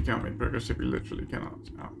seems we can't make progress if we literally cannot.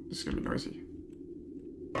 Oh, this is going to be noisy.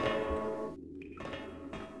 Oh,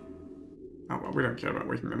 well, we don't care about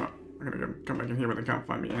waking them up. I'm going to come back in here where they can't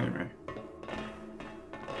find me anyway.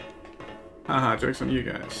 Haha, joke's on you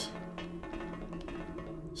guys.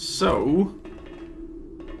 So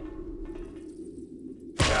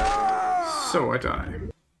I die.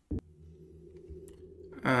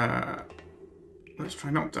 Let's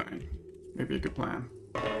try not dying. Maybe a good plan.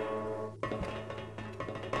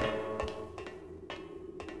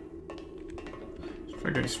 Let's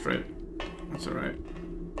try going straight. That's alright.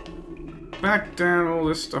 Back down, all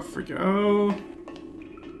this stuff we go.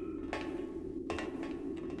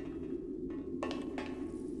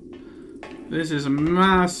 This is a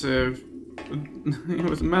massive... It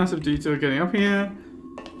was a massive detour getting up here.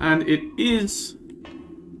 And it is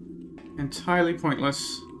entirely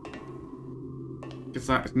pointless. Because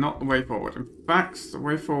that is not the way forward. In fact, the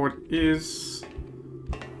way forward is...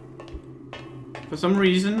 For some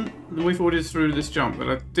reason, the way forward is through this jump that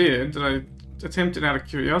I did, that I attempted out of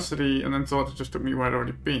curiosity, and then thought it just took me where I'd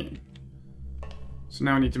already been. So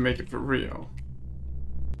now I need to make it for real.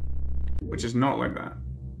 Which is not like that.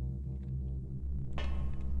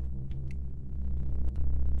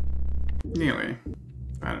 Nearly.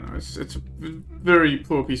 I don't know, it's a very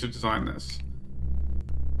poor piece of design, this.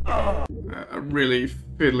 A really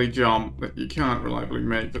fiddly jump that you can't reliably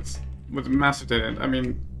make that's with a massive dead end. I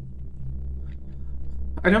mean,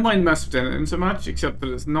 I don't mind massive dead end so much, except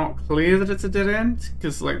that it's not clear that it's a dead end,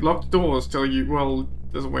 because like locked doors tell you, well,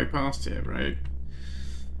 there's a way past here, right?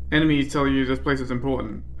 Enemies tell you this place is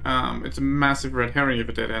important. It's a massive red herring of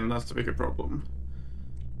a dead end, that's the bigger problem.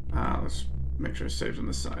 Let's make sure it's saved on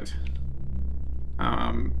this side.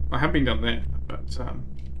 I have been done there, but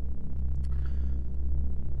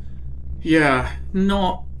yeah,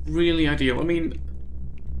 not really ideal. I mean,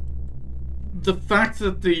 the fact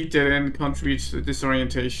that the dead end contributes to the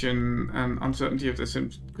disorientation and uncertainty of this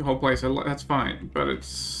whole place, that's fine. But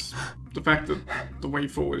it's the fact that the way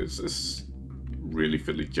forward is this really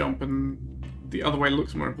fiddly jump and the other way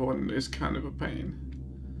looks more important is kind of a pain.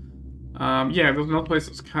 Yeah, there's another place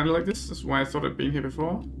that's kind of like this. That's why I thought I'd been here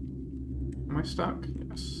before. Am I stuck?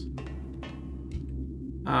 Yes.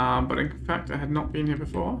 But in fact, I had not been here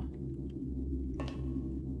before.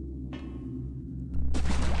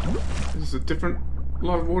 This is a different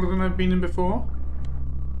lot of water than I've been in before.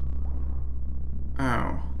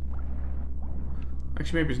 Oh.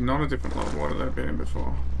 Actually, maybe it's not a different lot of water that I've been in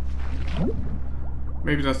before.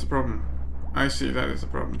 Maybe that's the problem. I see, that is the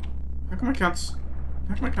problem. How come I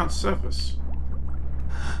can't surface?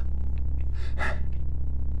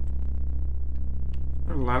 Is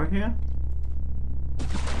there a ladder here?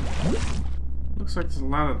 Looks like there's a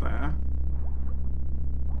ladder there.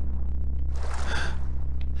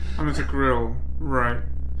 And there's a grill, right.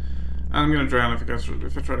 I'm gonna drown if I try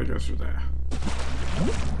to go through there.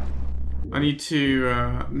 I need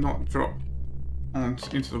to not drop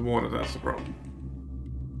into the water, that's the problem.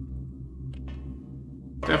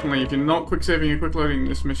 Definitely, if you're not quick saving or quick loading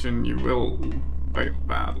this mission, you will fail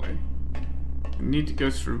badly. You need to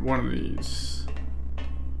go through one of these.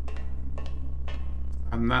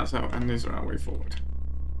 And these are our way forward.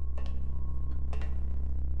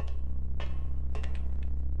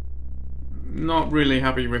 Not really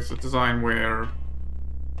happy with the design where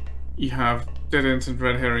you have dead ends and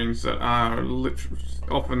red herrings that are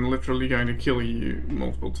often literally going to kill you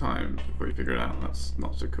multiple times before you figure it out. That's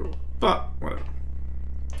not so cool. But, whatever.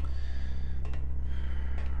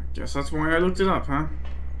 Guess that's why I looked it up, huh?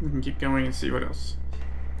 We can keep going and see what else.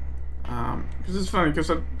 Because it's funny,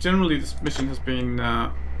 because generally this mission has been...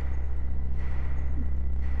 the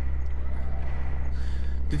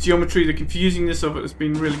geometry, the confusingness of it has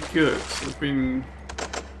been really good. It's been...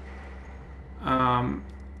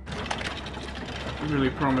 really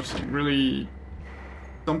promising. Really...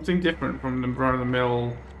 something different from the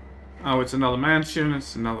run-of-the-mill... oh, it's another mansion,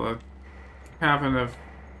 it's another cavern of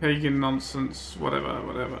pagan nonsense,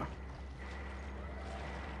 whatever.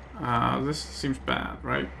 This seems bad,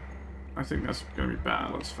 right? I think that's gonna be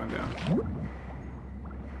bad. Let's find out.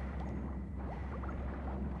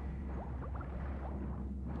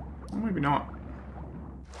 Or maybe not.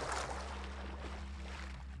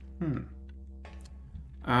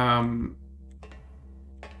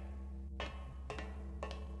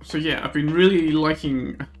 So yeah, I've been really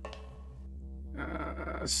liking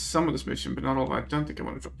some of this mission, but not all of it. I don't think I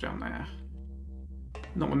want to drop down there.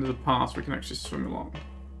 Not when there's a path we can actually swim along.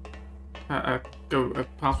 A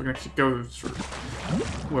path we can actually go through,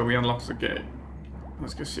 where we unlock the gate.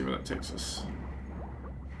 Let's go see where that takes us.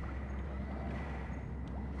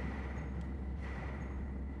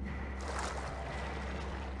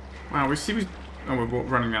 Wow, we see oh, we're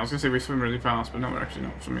running now. I was gonna say we swim really fast, but no, we're actually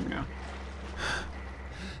not swimming now.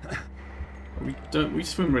 We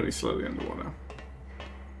swim really slowly underwater.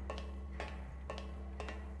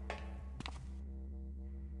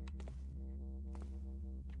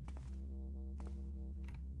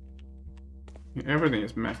 Everything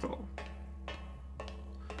is metal.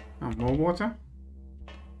 Oh, more water?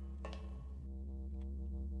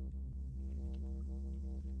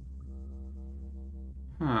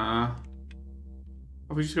 Huh.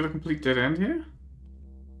 Have we just got a complete dead end here?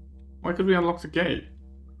 Why could we unlock the gate?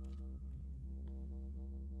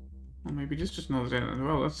 Or maybe it's just another dead end.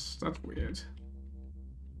 Well, that's weird.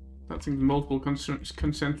 That thing's multiple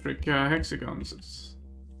concentric hexagons.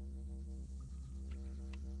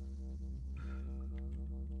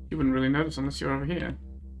 You wouldn't really notice unless you're over here.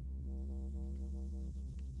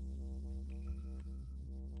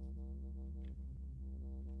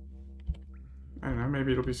 I don't know,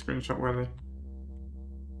 maybe it'll be screenshot worthy.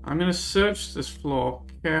 I'm gonna search this floor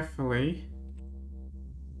carefully.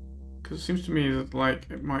 Because it seems to me that,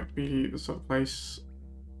 like, it might be the sort of place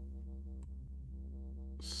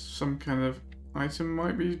some kind of item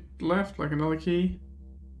might be left, like another key.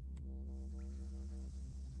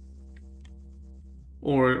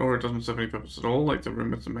 Or it doesn't serve any purpose at all, like the room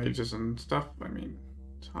with the mages and stuff. I mean,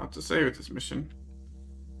 it's hard to say with this mission.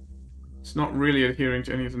 It's not really adhering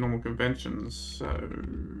to any of the normal conventions, so...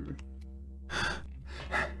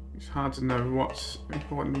 it's hard to know what's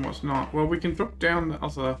important and what's not. Well, we can drop down the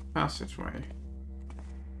other passageway.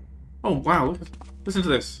 Oh, wow, listen to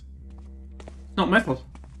this. It's not metal.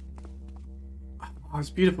 Oh, it's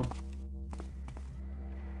beautiful.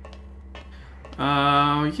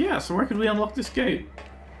 Yeah, so where could we unlock this gate?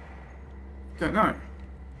 Don't know.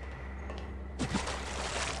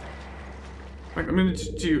 Like, I'm gonna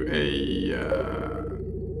just do a,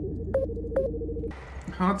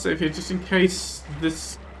 hard save here, just in case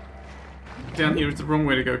this down here is the wrong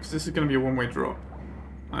way to go, because this is gonna be a one-way drop.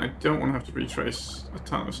 I don't want to have to retrace a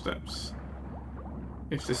ton of steps.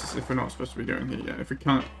 If we're not supposed to be going here yet, if we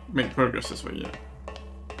can't make progress this way yet.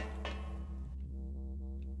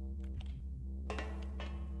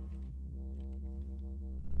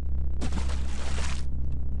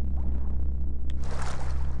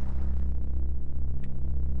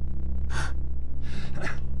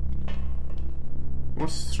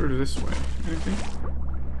 through this way? Anything?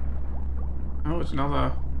 Oh, it's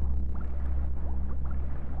another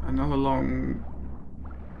long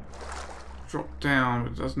drop down,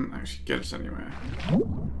 but it doesn't actually get us anywhere.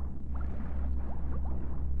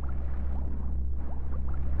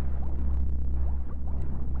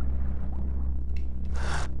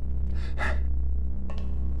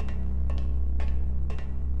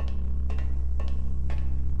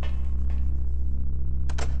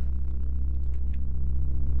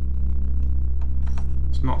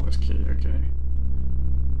 Not this key, okay.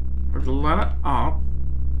 We've let it up.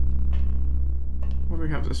 What do we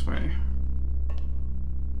have this way?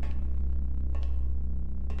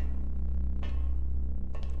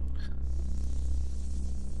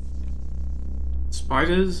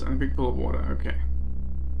 Spiders and a big pool of water, okay.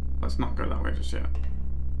 Let's not go that way just yet.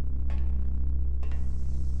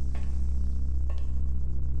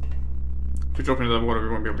 If we drop into the water, we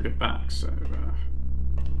won't be able to get back, so...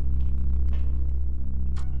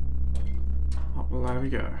 Well, there we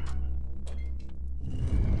go.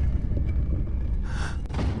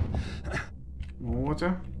 More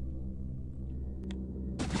water.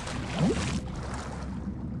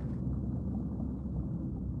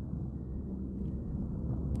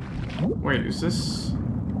 Wait, is this...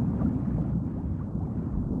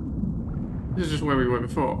 This is just where we were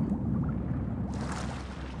before.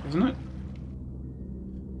 Isn't it?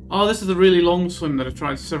 Oh, this is the really long swim that I've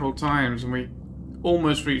tried several times and we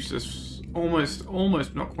almost reached this...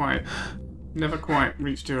 Almost, not quite. Never quite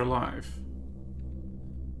reached here alive.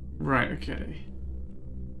 Right, okay.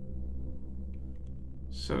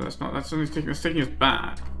 So that's only taking us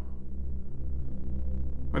back.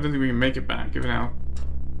 I don't think we can make it back, given our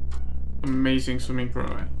amazing swimming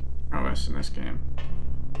prowess in this game.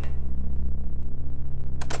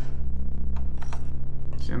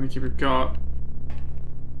 It's the only key we've got.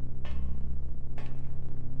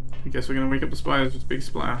 I guess we're gonna wake up the spiders with a big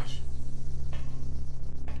splash.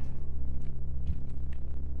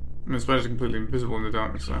 I mean, the spiders are completely invisible in the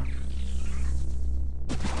darkness, so...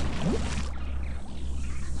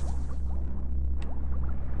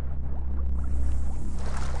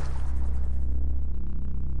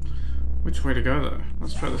 Which way to go, though?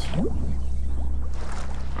 Let's try this one.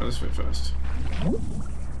 Try this way first.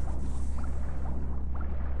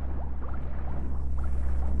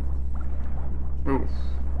 Ooh.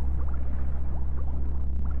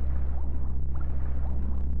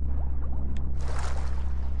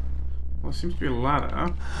 Well, it seems to be a ladder.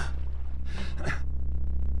 Have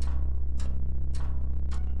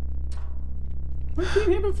I been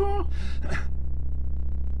here before?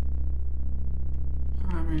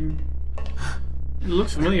 I mean, it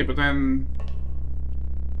looks familiar, but then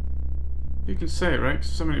you can say it, right?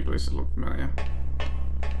 'Cause so many places look familiar.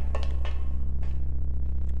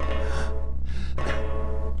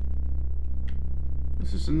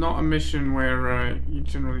 This is not a mission where you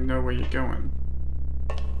generally know where you're going.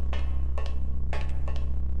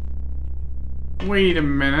 Wait a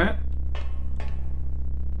minute.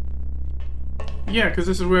 Yeah, because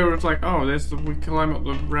this is where it's like, oh, we climb up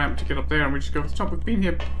the ramp to get up there and we just go to the top. We've been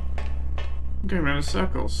here going around in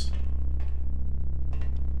circles.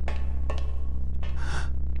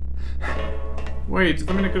 Wait, does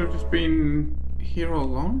that mean I could have just been here all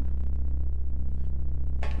along?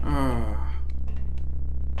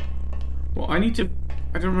 Well, I don't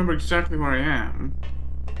remember exactly where I am.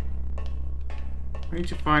 I need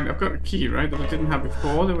to find... I've got a key, right, that I didn't have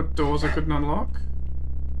before. There were doors I couldn't unlock.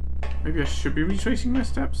 Maybe I should be retracing my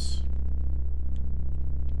steps.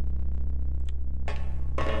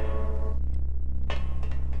 I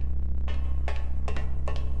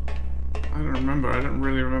don't remember. I don't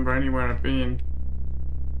really remember anywhere I've been.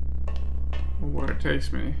 Or where it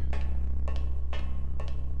takes me.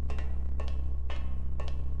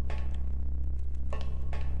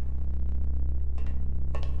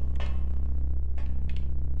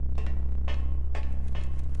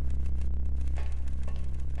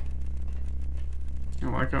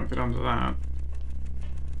 Oh, I can't fit under that.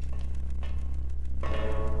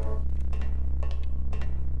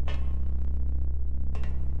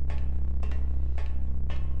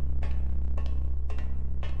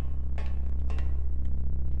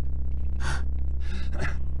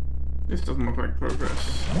 This doesn't look like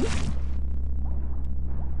progress.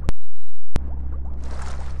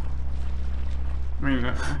 I mean,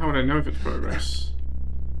 how would I know if it's progress?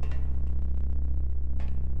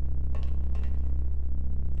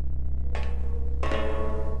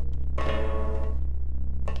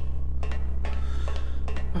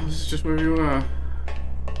 This is just where we were.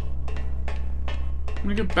 I'm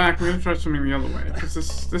gonna go back. We're gonna try something the other way because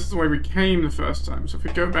this is the way we came the first time. So if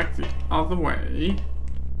we go back the other way,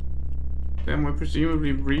 Then we're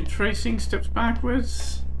presumably retracing steps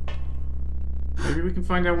backwards. Maybe we can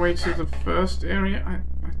find our way to the first area? I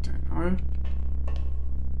don't know.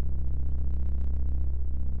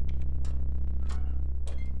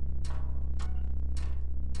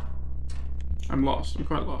 I'm lost. I'm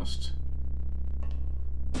quite lost.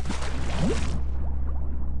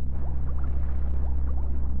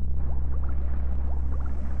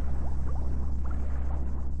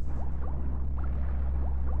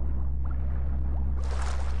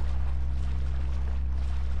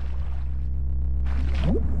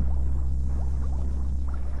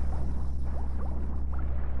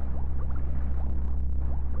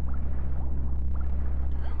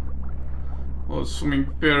 Well, it's swimming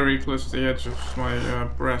very close to the edge of my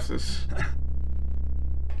breath is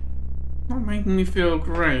not making me feel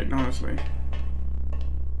great, honestly.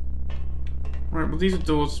 Right, well these are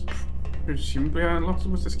doors presumably I unlocked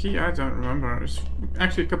them with this key. I don't remember. It's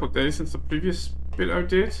actually a couple of days since the previous bit I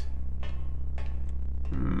did.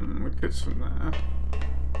 We could swim there.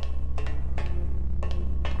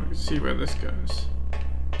 I can see where this goes.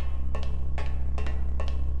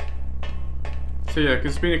 So yeah,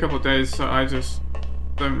 because it's been a couple of days, so I just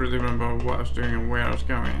don't really remember what I was doing and where I was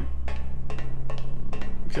going.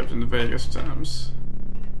 Except in the Vegas terms.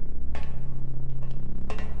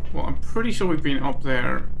 Well, I'm pretty sure we've been up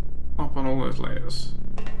there, up on all those layers.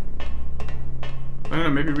 I don't know,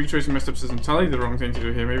 maybe retracing my steps is entirely the wrong thing to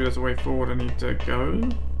do here. Maybe there's a way forward I need to go.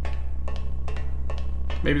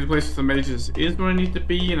 Maybe the place with the mages is where I need to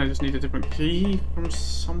be and I just need a different key from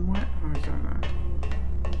somewhere? I don't know.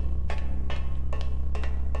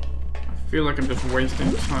 I feel like I'm just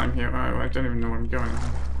wasting time here. Oh, I don't even know where I'm going.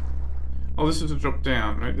 Oh, this is a drop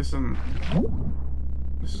down, right? This isn't...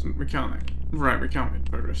 we can't... Right, we can't make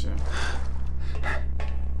progress here.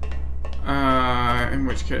 In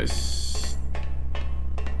which case...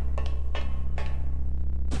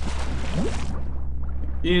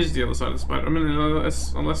 Is the other side of the spider. I mean,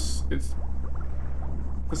 unless it's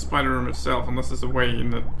the spider room itself, unless there's a way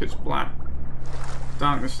in the pitch black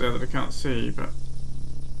darkness there that I can't see, but...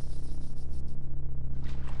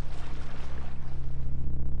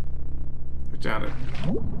 I doubt it.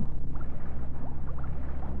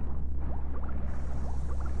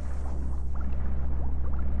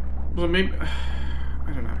 Well, maybe...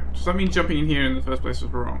 I don't know. Does that mean jumping in here in the first place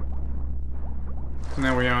was wrong? So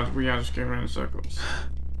now we are just going around in circles.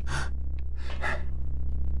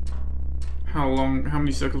 How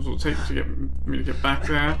many circles will it take to for me to get back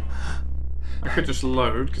there? I could just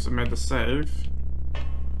load, because I made the save.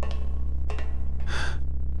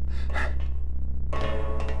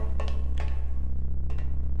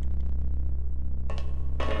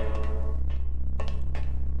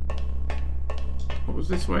 What was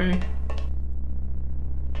this way?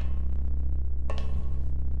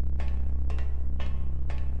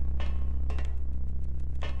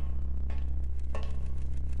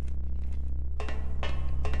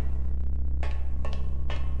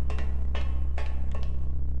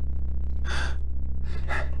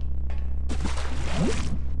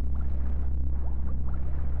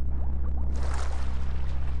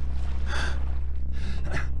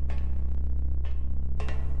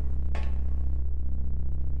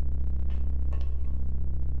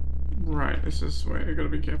 Right, this is where you gotta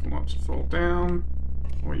be careful not to fall down,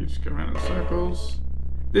 or you just go around in circles.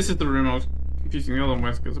 This is the room I was confusing the other one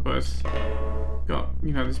with, because they're both got,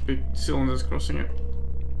 you know, these big cylinders crossing it.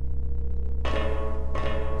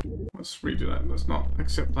 Let's redo that. Let's not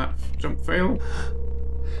accept that jump fail.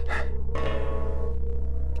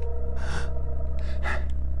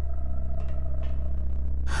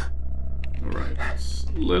 Alright, it's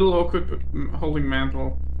a little awkward, but holding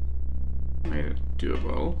mantle made it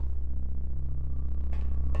doable.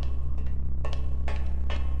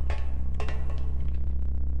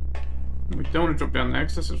 We don't want to drop down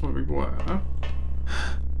next, this is where we were.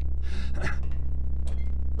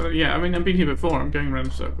 But yeah, I mean, I've been here before, I'm going around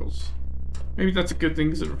in circles. Maybe that's a good thing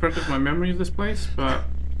because it refreshes my memory of this place, but...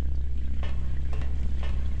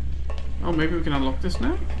 Oh, maybe we can unlock this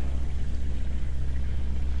now?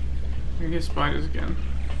 I can hear spiders again.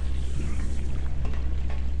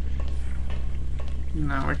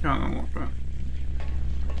 No, I can't unlock that.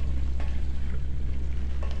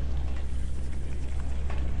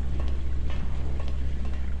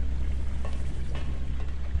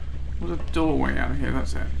 There's a doorway out of here,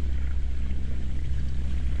 that's it.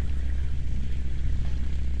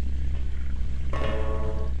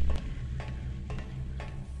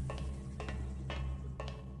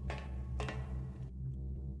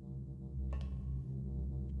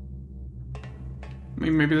 I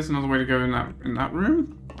mean, maybe there's another way to go in that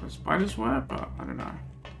room where the spiders were, but I don't know.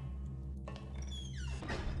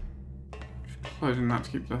 closing that to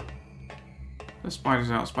keep the spiders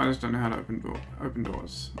out. Spiders don't know how to open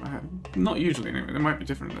doors. Not usually anyway. They might be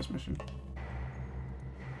different in this mission.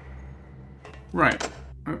 Right.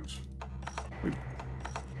 Oops.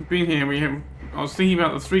 We've been here. I was thinking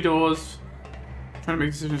about the 3 doors, trying to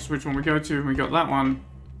make decisions which one we go to, and we got that one.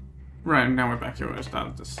 Right, and now we're back here where I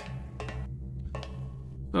started this.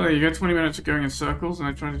 So there you go, 20 minutes of going in circles, and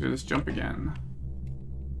I try to do this jump again.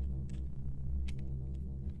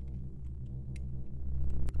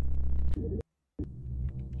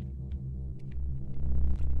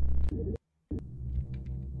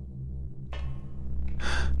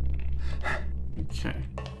 Okay.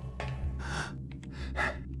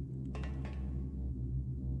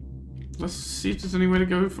 Let's see if there's any way to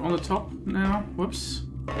go on the top now. Whoops.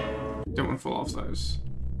 Don't want to fall off those.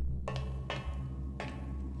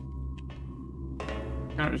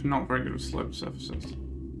 Camera is not very good with sloped surfaces.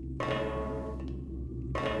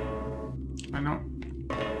 I know.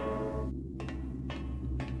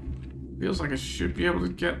 Feels like I should be able to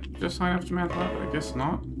get just high enough to mount that, but I guess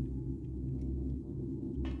not.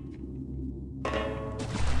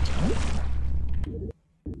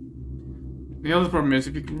 The other problem is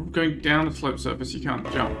if you're going down the slope surface, you can't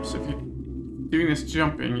jump. So if you're doing this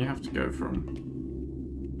jumping, you have to go from...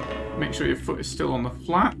 Make sure your foot is still on the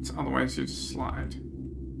flat, otherwise you just slide.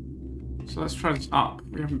 So let's try this up.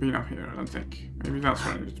 We haven't been up here, I don't think. Maybe that's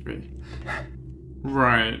where it needs to be.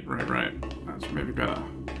 Right. That's maybe better.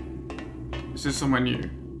 This is somewhere new.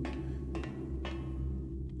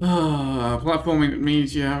 Platforming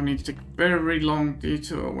means you need to take a very long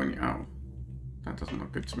detour when you... Oh. That doesn't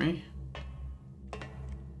look good to me.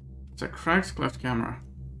 It's a cracked cleft camera.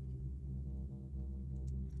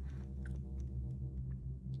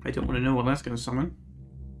 I don't want to know what that's going to summon.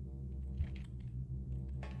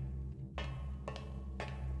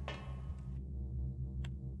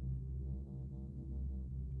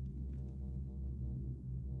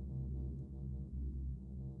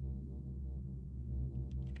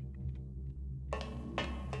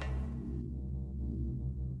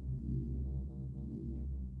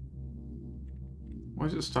 Why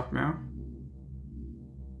is it stuck now?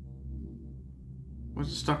 Was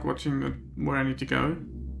it stuck watching where I need to go?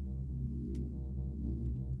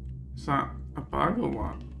 Is that a bug or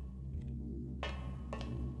what?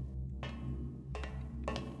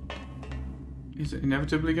 Is it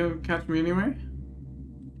inevitably going to catch me anyway?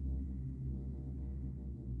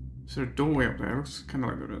 Is there a doorway up there? It looks kind of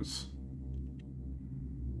like there is.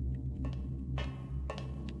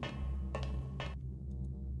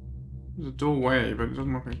 There's a doorway, but it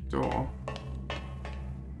doesn't look like a door.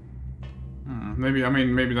 Maybe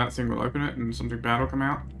that thing will open it and something bad will come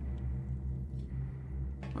out.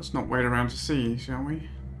 Let's not wait around to see, shall we?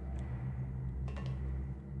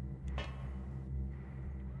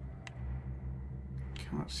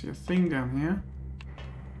 Can't see a thing down here.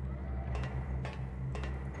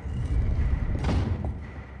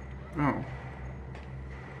 Oh.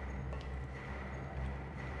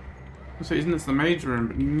 So isn't this the mage room?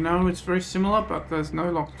 But no, it's very similar, but there's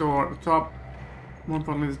no locked door at the top. More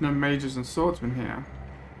importantly, there's no mages and swordsmen here.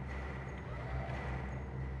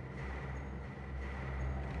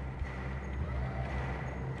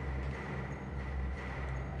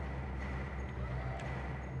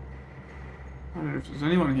 I don't know if there's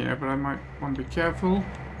anyone here, but I might want to be careful.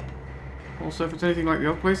 Also, if it's anything like the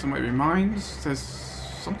other place, it might be mines. There's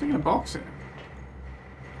something in a box here.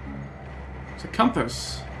 It's a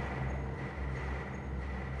compass.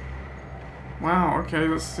 Wow, okay,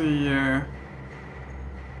 let's see,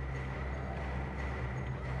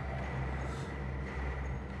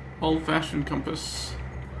 old-fashioned compass.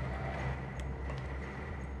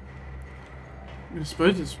 I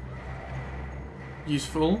suppose it's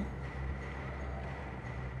useful.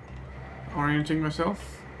 Orienting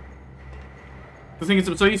myself. The thing is,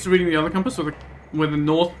 I'm so used to reading the other compass where the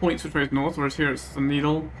north points which way is north, whereas here it's the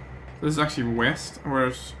needle. So this is actually west,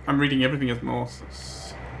 whereas I'm reading everything as north.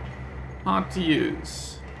 It's hard to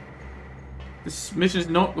use. This mission is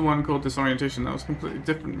not the one called Disorientation, that was a completely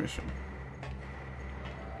different mission.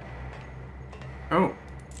 Oh.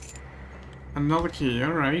 Another key,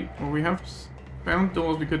 alright. Well, we have found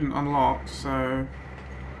doors we couldn't unlock, so...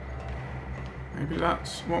 maybe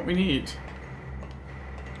that's what we need.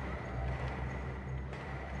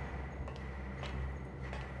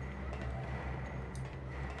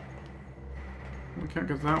 We can't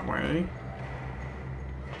go that way.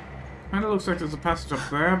 Kinda looks like there's a passage up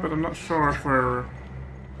there, but I'm not sure if we're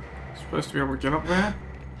supposed to be able to get up there.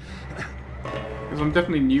 Because I'm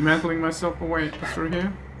definitely new-mantling myself away through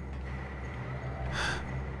here.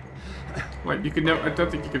 Like, you could never, I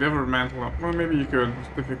don't think you could ever mantle up. Well, maybe you could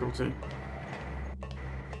with difficulty.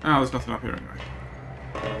 Oh, there's nothing up here anyway.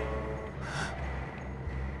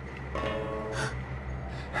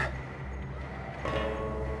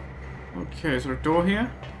 Okay, is there a door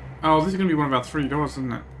here? Oh, this is going to be one of our 3 doors,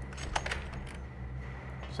 isn't it?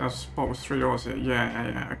 So our spot was 3 doors here.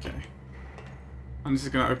 Yeah, okay. And this is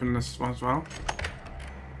going to open this one as well.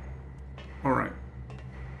 Alright.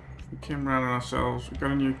 We came around on ourselves. We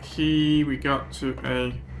got a new key. We got to a...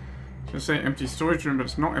 I was going to say empty storage room, but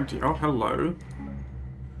it's not empty. Oh, hello.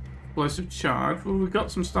 Explosive charge. Well, we've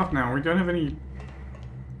got some stuff now. We don't have any...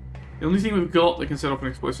 The only thing we've got that can set off an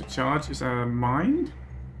explosive charge is a mine.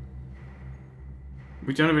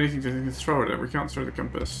 We don't have anything to throw at it. We can't throw the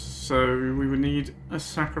compass. So we would need a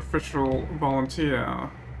sacrificial volunteer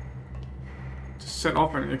to set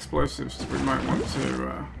off any explosives that we might want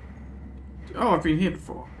to... Oh, I've been here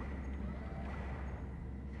before.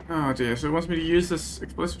 Oh dear, so it wants me to use this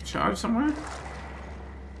explosive charge somewhere?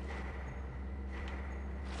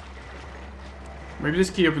 Maybe this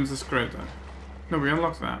key opens this crate though. No, we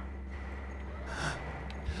unlocked that.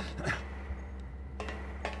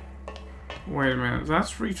 Wait a minute,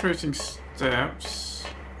 that's retracing steps.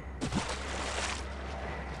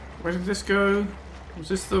 Where did this go? Was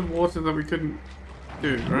this the water that we couldn't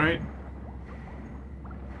do, right?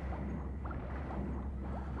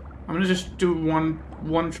 I'm gonna just do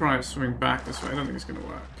one try at swimming back this way. I don't think it's gonna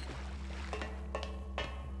work.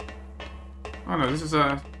 Oh no, this is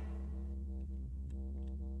a...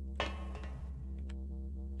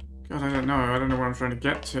 God, I don't know. I don't know where I'm trying to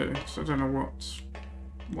get to. So I don't know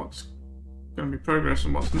what's gonna be progress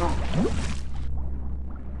and what's not.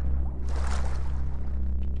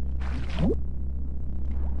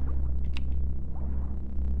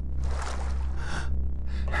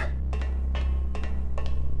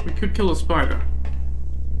 We could kill a spider.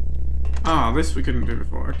 Ah, this we couldn't do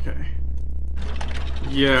before, okay.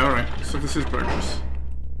 Yeah, alright, so this is progress.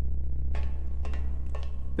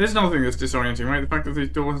 There's another thing that's disorienting, right? The fact that these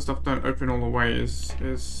doors and stuff don't open all the way is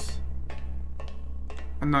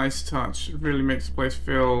a nice touch. It really makes the place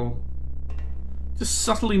feel just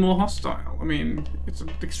subtly more hostile. I mean, it's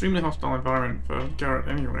an extremely hostile environment for Garrett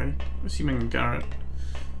anyway. Assuming Garrett.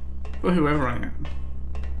 For whoever I am.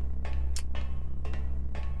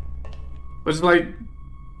 But it's like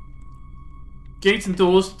gates and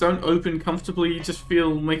doors don't open comfortably. You just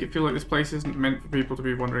make it feel like this place isn't meant for people to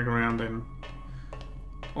be wandering around in.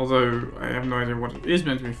 Although I have no idea what it is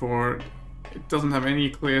meant to be for. It doesn't have any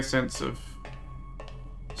clear sense of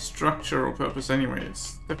structure or purpose anyway.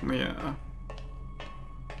 It's definitely a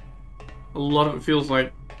lot of it feels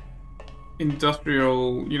like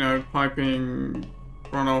industrial, you know, piping,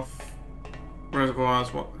 runoff, reservoirs,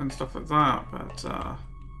 and stuff like that. But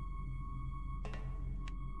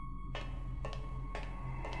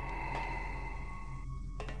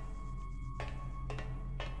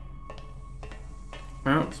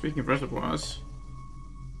well, speaking of reservoirs,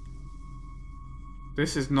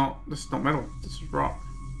 this is not metal, this is rock.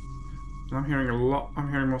 And I'm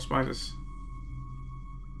hearing more spiders.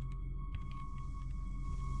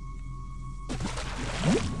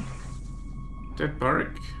 Dead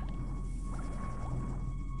barrack.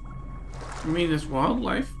 I mean, there's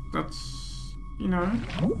wildlife, that's, you know.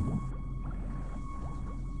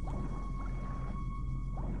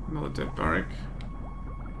 Another dead barrack.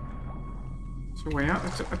 Is there a way out?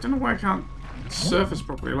 I don't know why I can't surface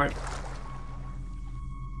properly, like...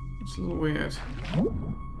 It's a little weird.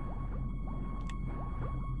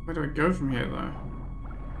 Where do I go from here, though?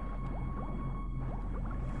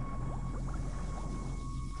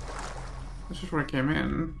 This is where I came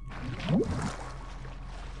in.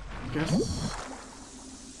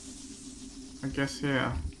 I guess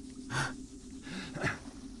here.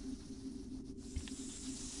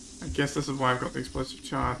 I guess this is why I've got the explosive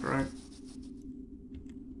charge, right?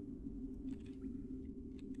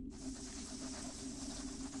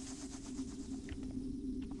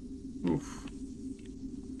 Oof.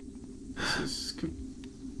 This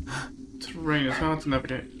terrain is hard to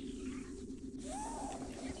navigate.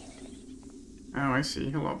 Oh, I see.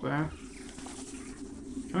 Hello up there.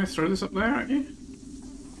 Can I throw this up there at you?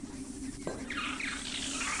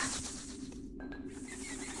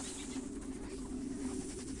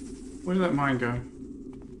 Where did that mine go?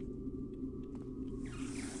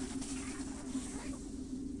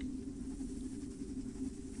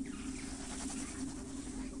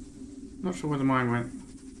 Not sure where the mine went.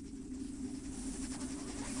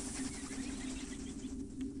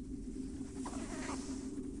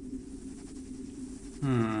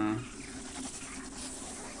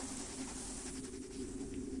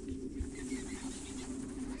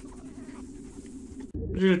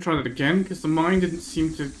 I'm gonna try that again because the mine didn't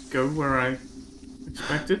seem to go where I expected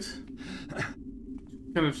expected.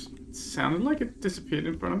 Kind of sounded like it disappeared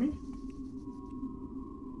in front of me.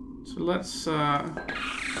 So let's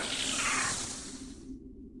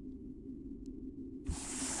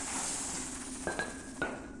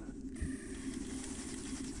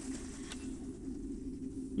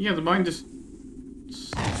yeah, the mine just...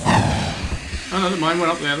 Oh no, the mine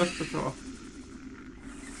went up there, that's for sure.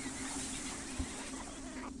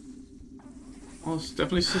 Well, there's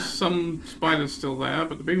definitely some spiders still there,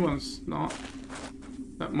 but the big one's not.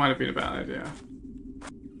 That might have been a bad idea.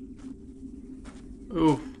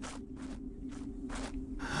 Ooh.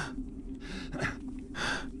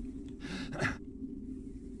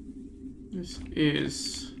 This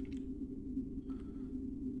is...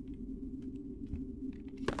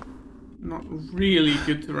 not really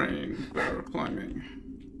good terrain for climbing.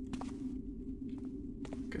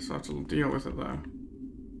 Guess I'll have to deal with it though.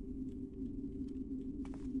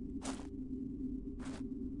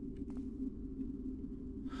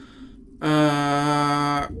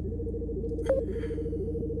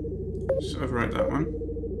 Just overwrite that one.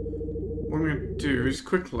 What I'm going to do is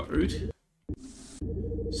quick load.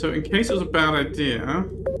 So in case it was a bad idea,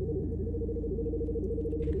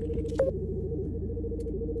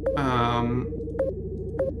 I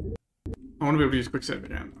want to be able to use quick save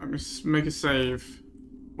again. I'm going to make a save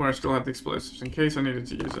where I still had the explosives in case I needed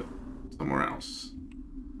to use it somewhere else.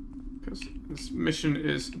 Because this mission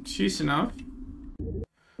is obtuse enough.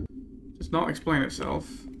 Does not explain itself.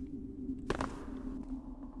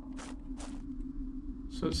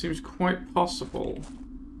 So it seems quite possible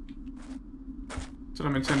that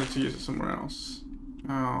I'm intended to use it somewhere else.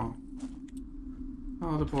 Oh.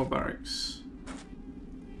 Oh, the poor barracks.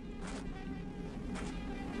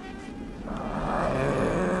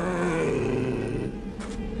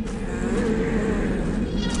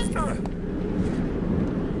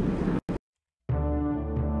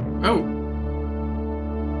 Oh!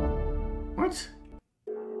 What? Is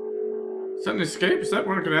that an escape? Is that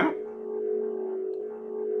working out?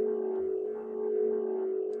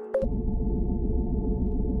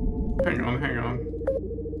 Hang on, hang on.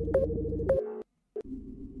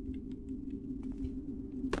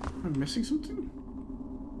 Am I missing something?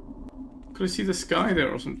 Could I see the sky there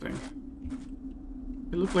or something?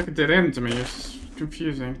 It looked like a dead end to me. It's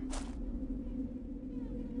confusing.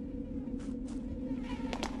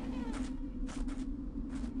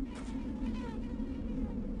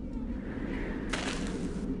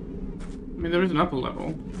 I mean, there is an upper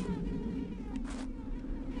level.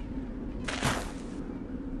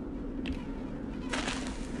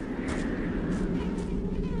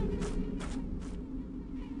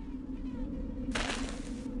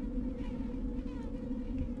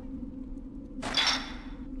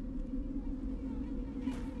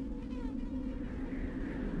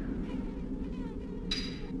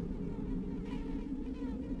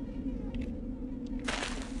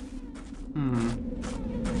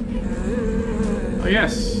 Oh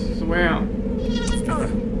yes, it's a way out.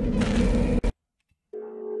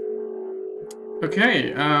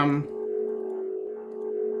 Okay, no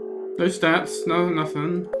stats,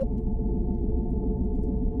 nothing.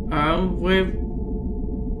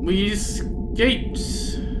 We escaped.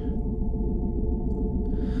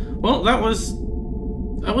 Well, that was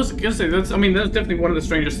gonna say that's definitely one of the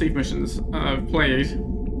strangest thief missions I've played.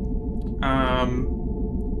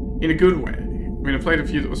 In a good way. I mean, I played a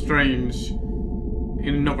few that were strange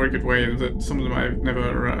in a not very good way, that some of them I've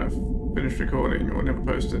never finished recording or never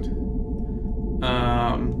posted.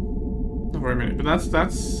 Not very many, but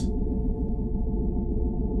that's.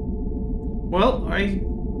 Well, I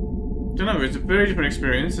don't know. It's a very different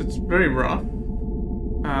experience. It's very rough.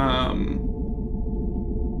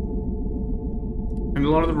 And a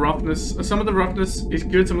lot of the roughness. Some of the roughness is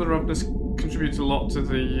good. Some of the roughness contributes a lot to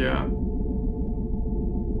the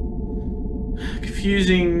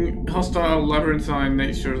confusing, hostile, labyrinthine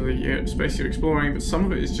nature of the space you're exploring. But some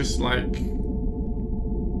of it is just like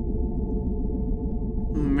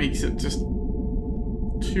makes it just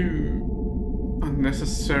too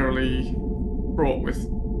unnecessarily fraught with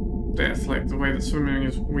death. Like the way that swimming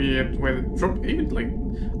is weird, the way that drop, even like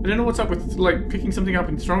I don't know what's up with like picking something up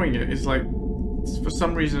and throwing it is like for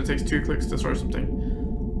some reason it takes 2 clicks to throw something.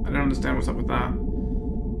 I don't understand what's up with that.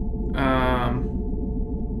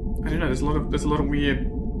 I don't know. There's a lot of weird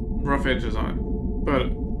rough edges on it,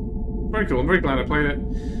 but very cool. I'm very glad I played it,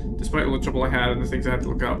 despite all the trouble I had and the things I had to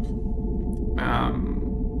look up. I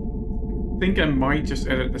think I might just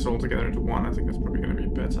edit this all together into one. I think that's probably going to be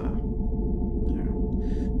better. Yeah.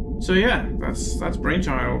 So yeah, that's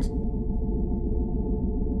Brainchild.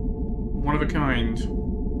 One of a kind.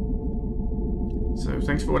 So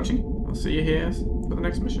thanks for watching. I'll see you here for the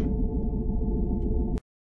next mission.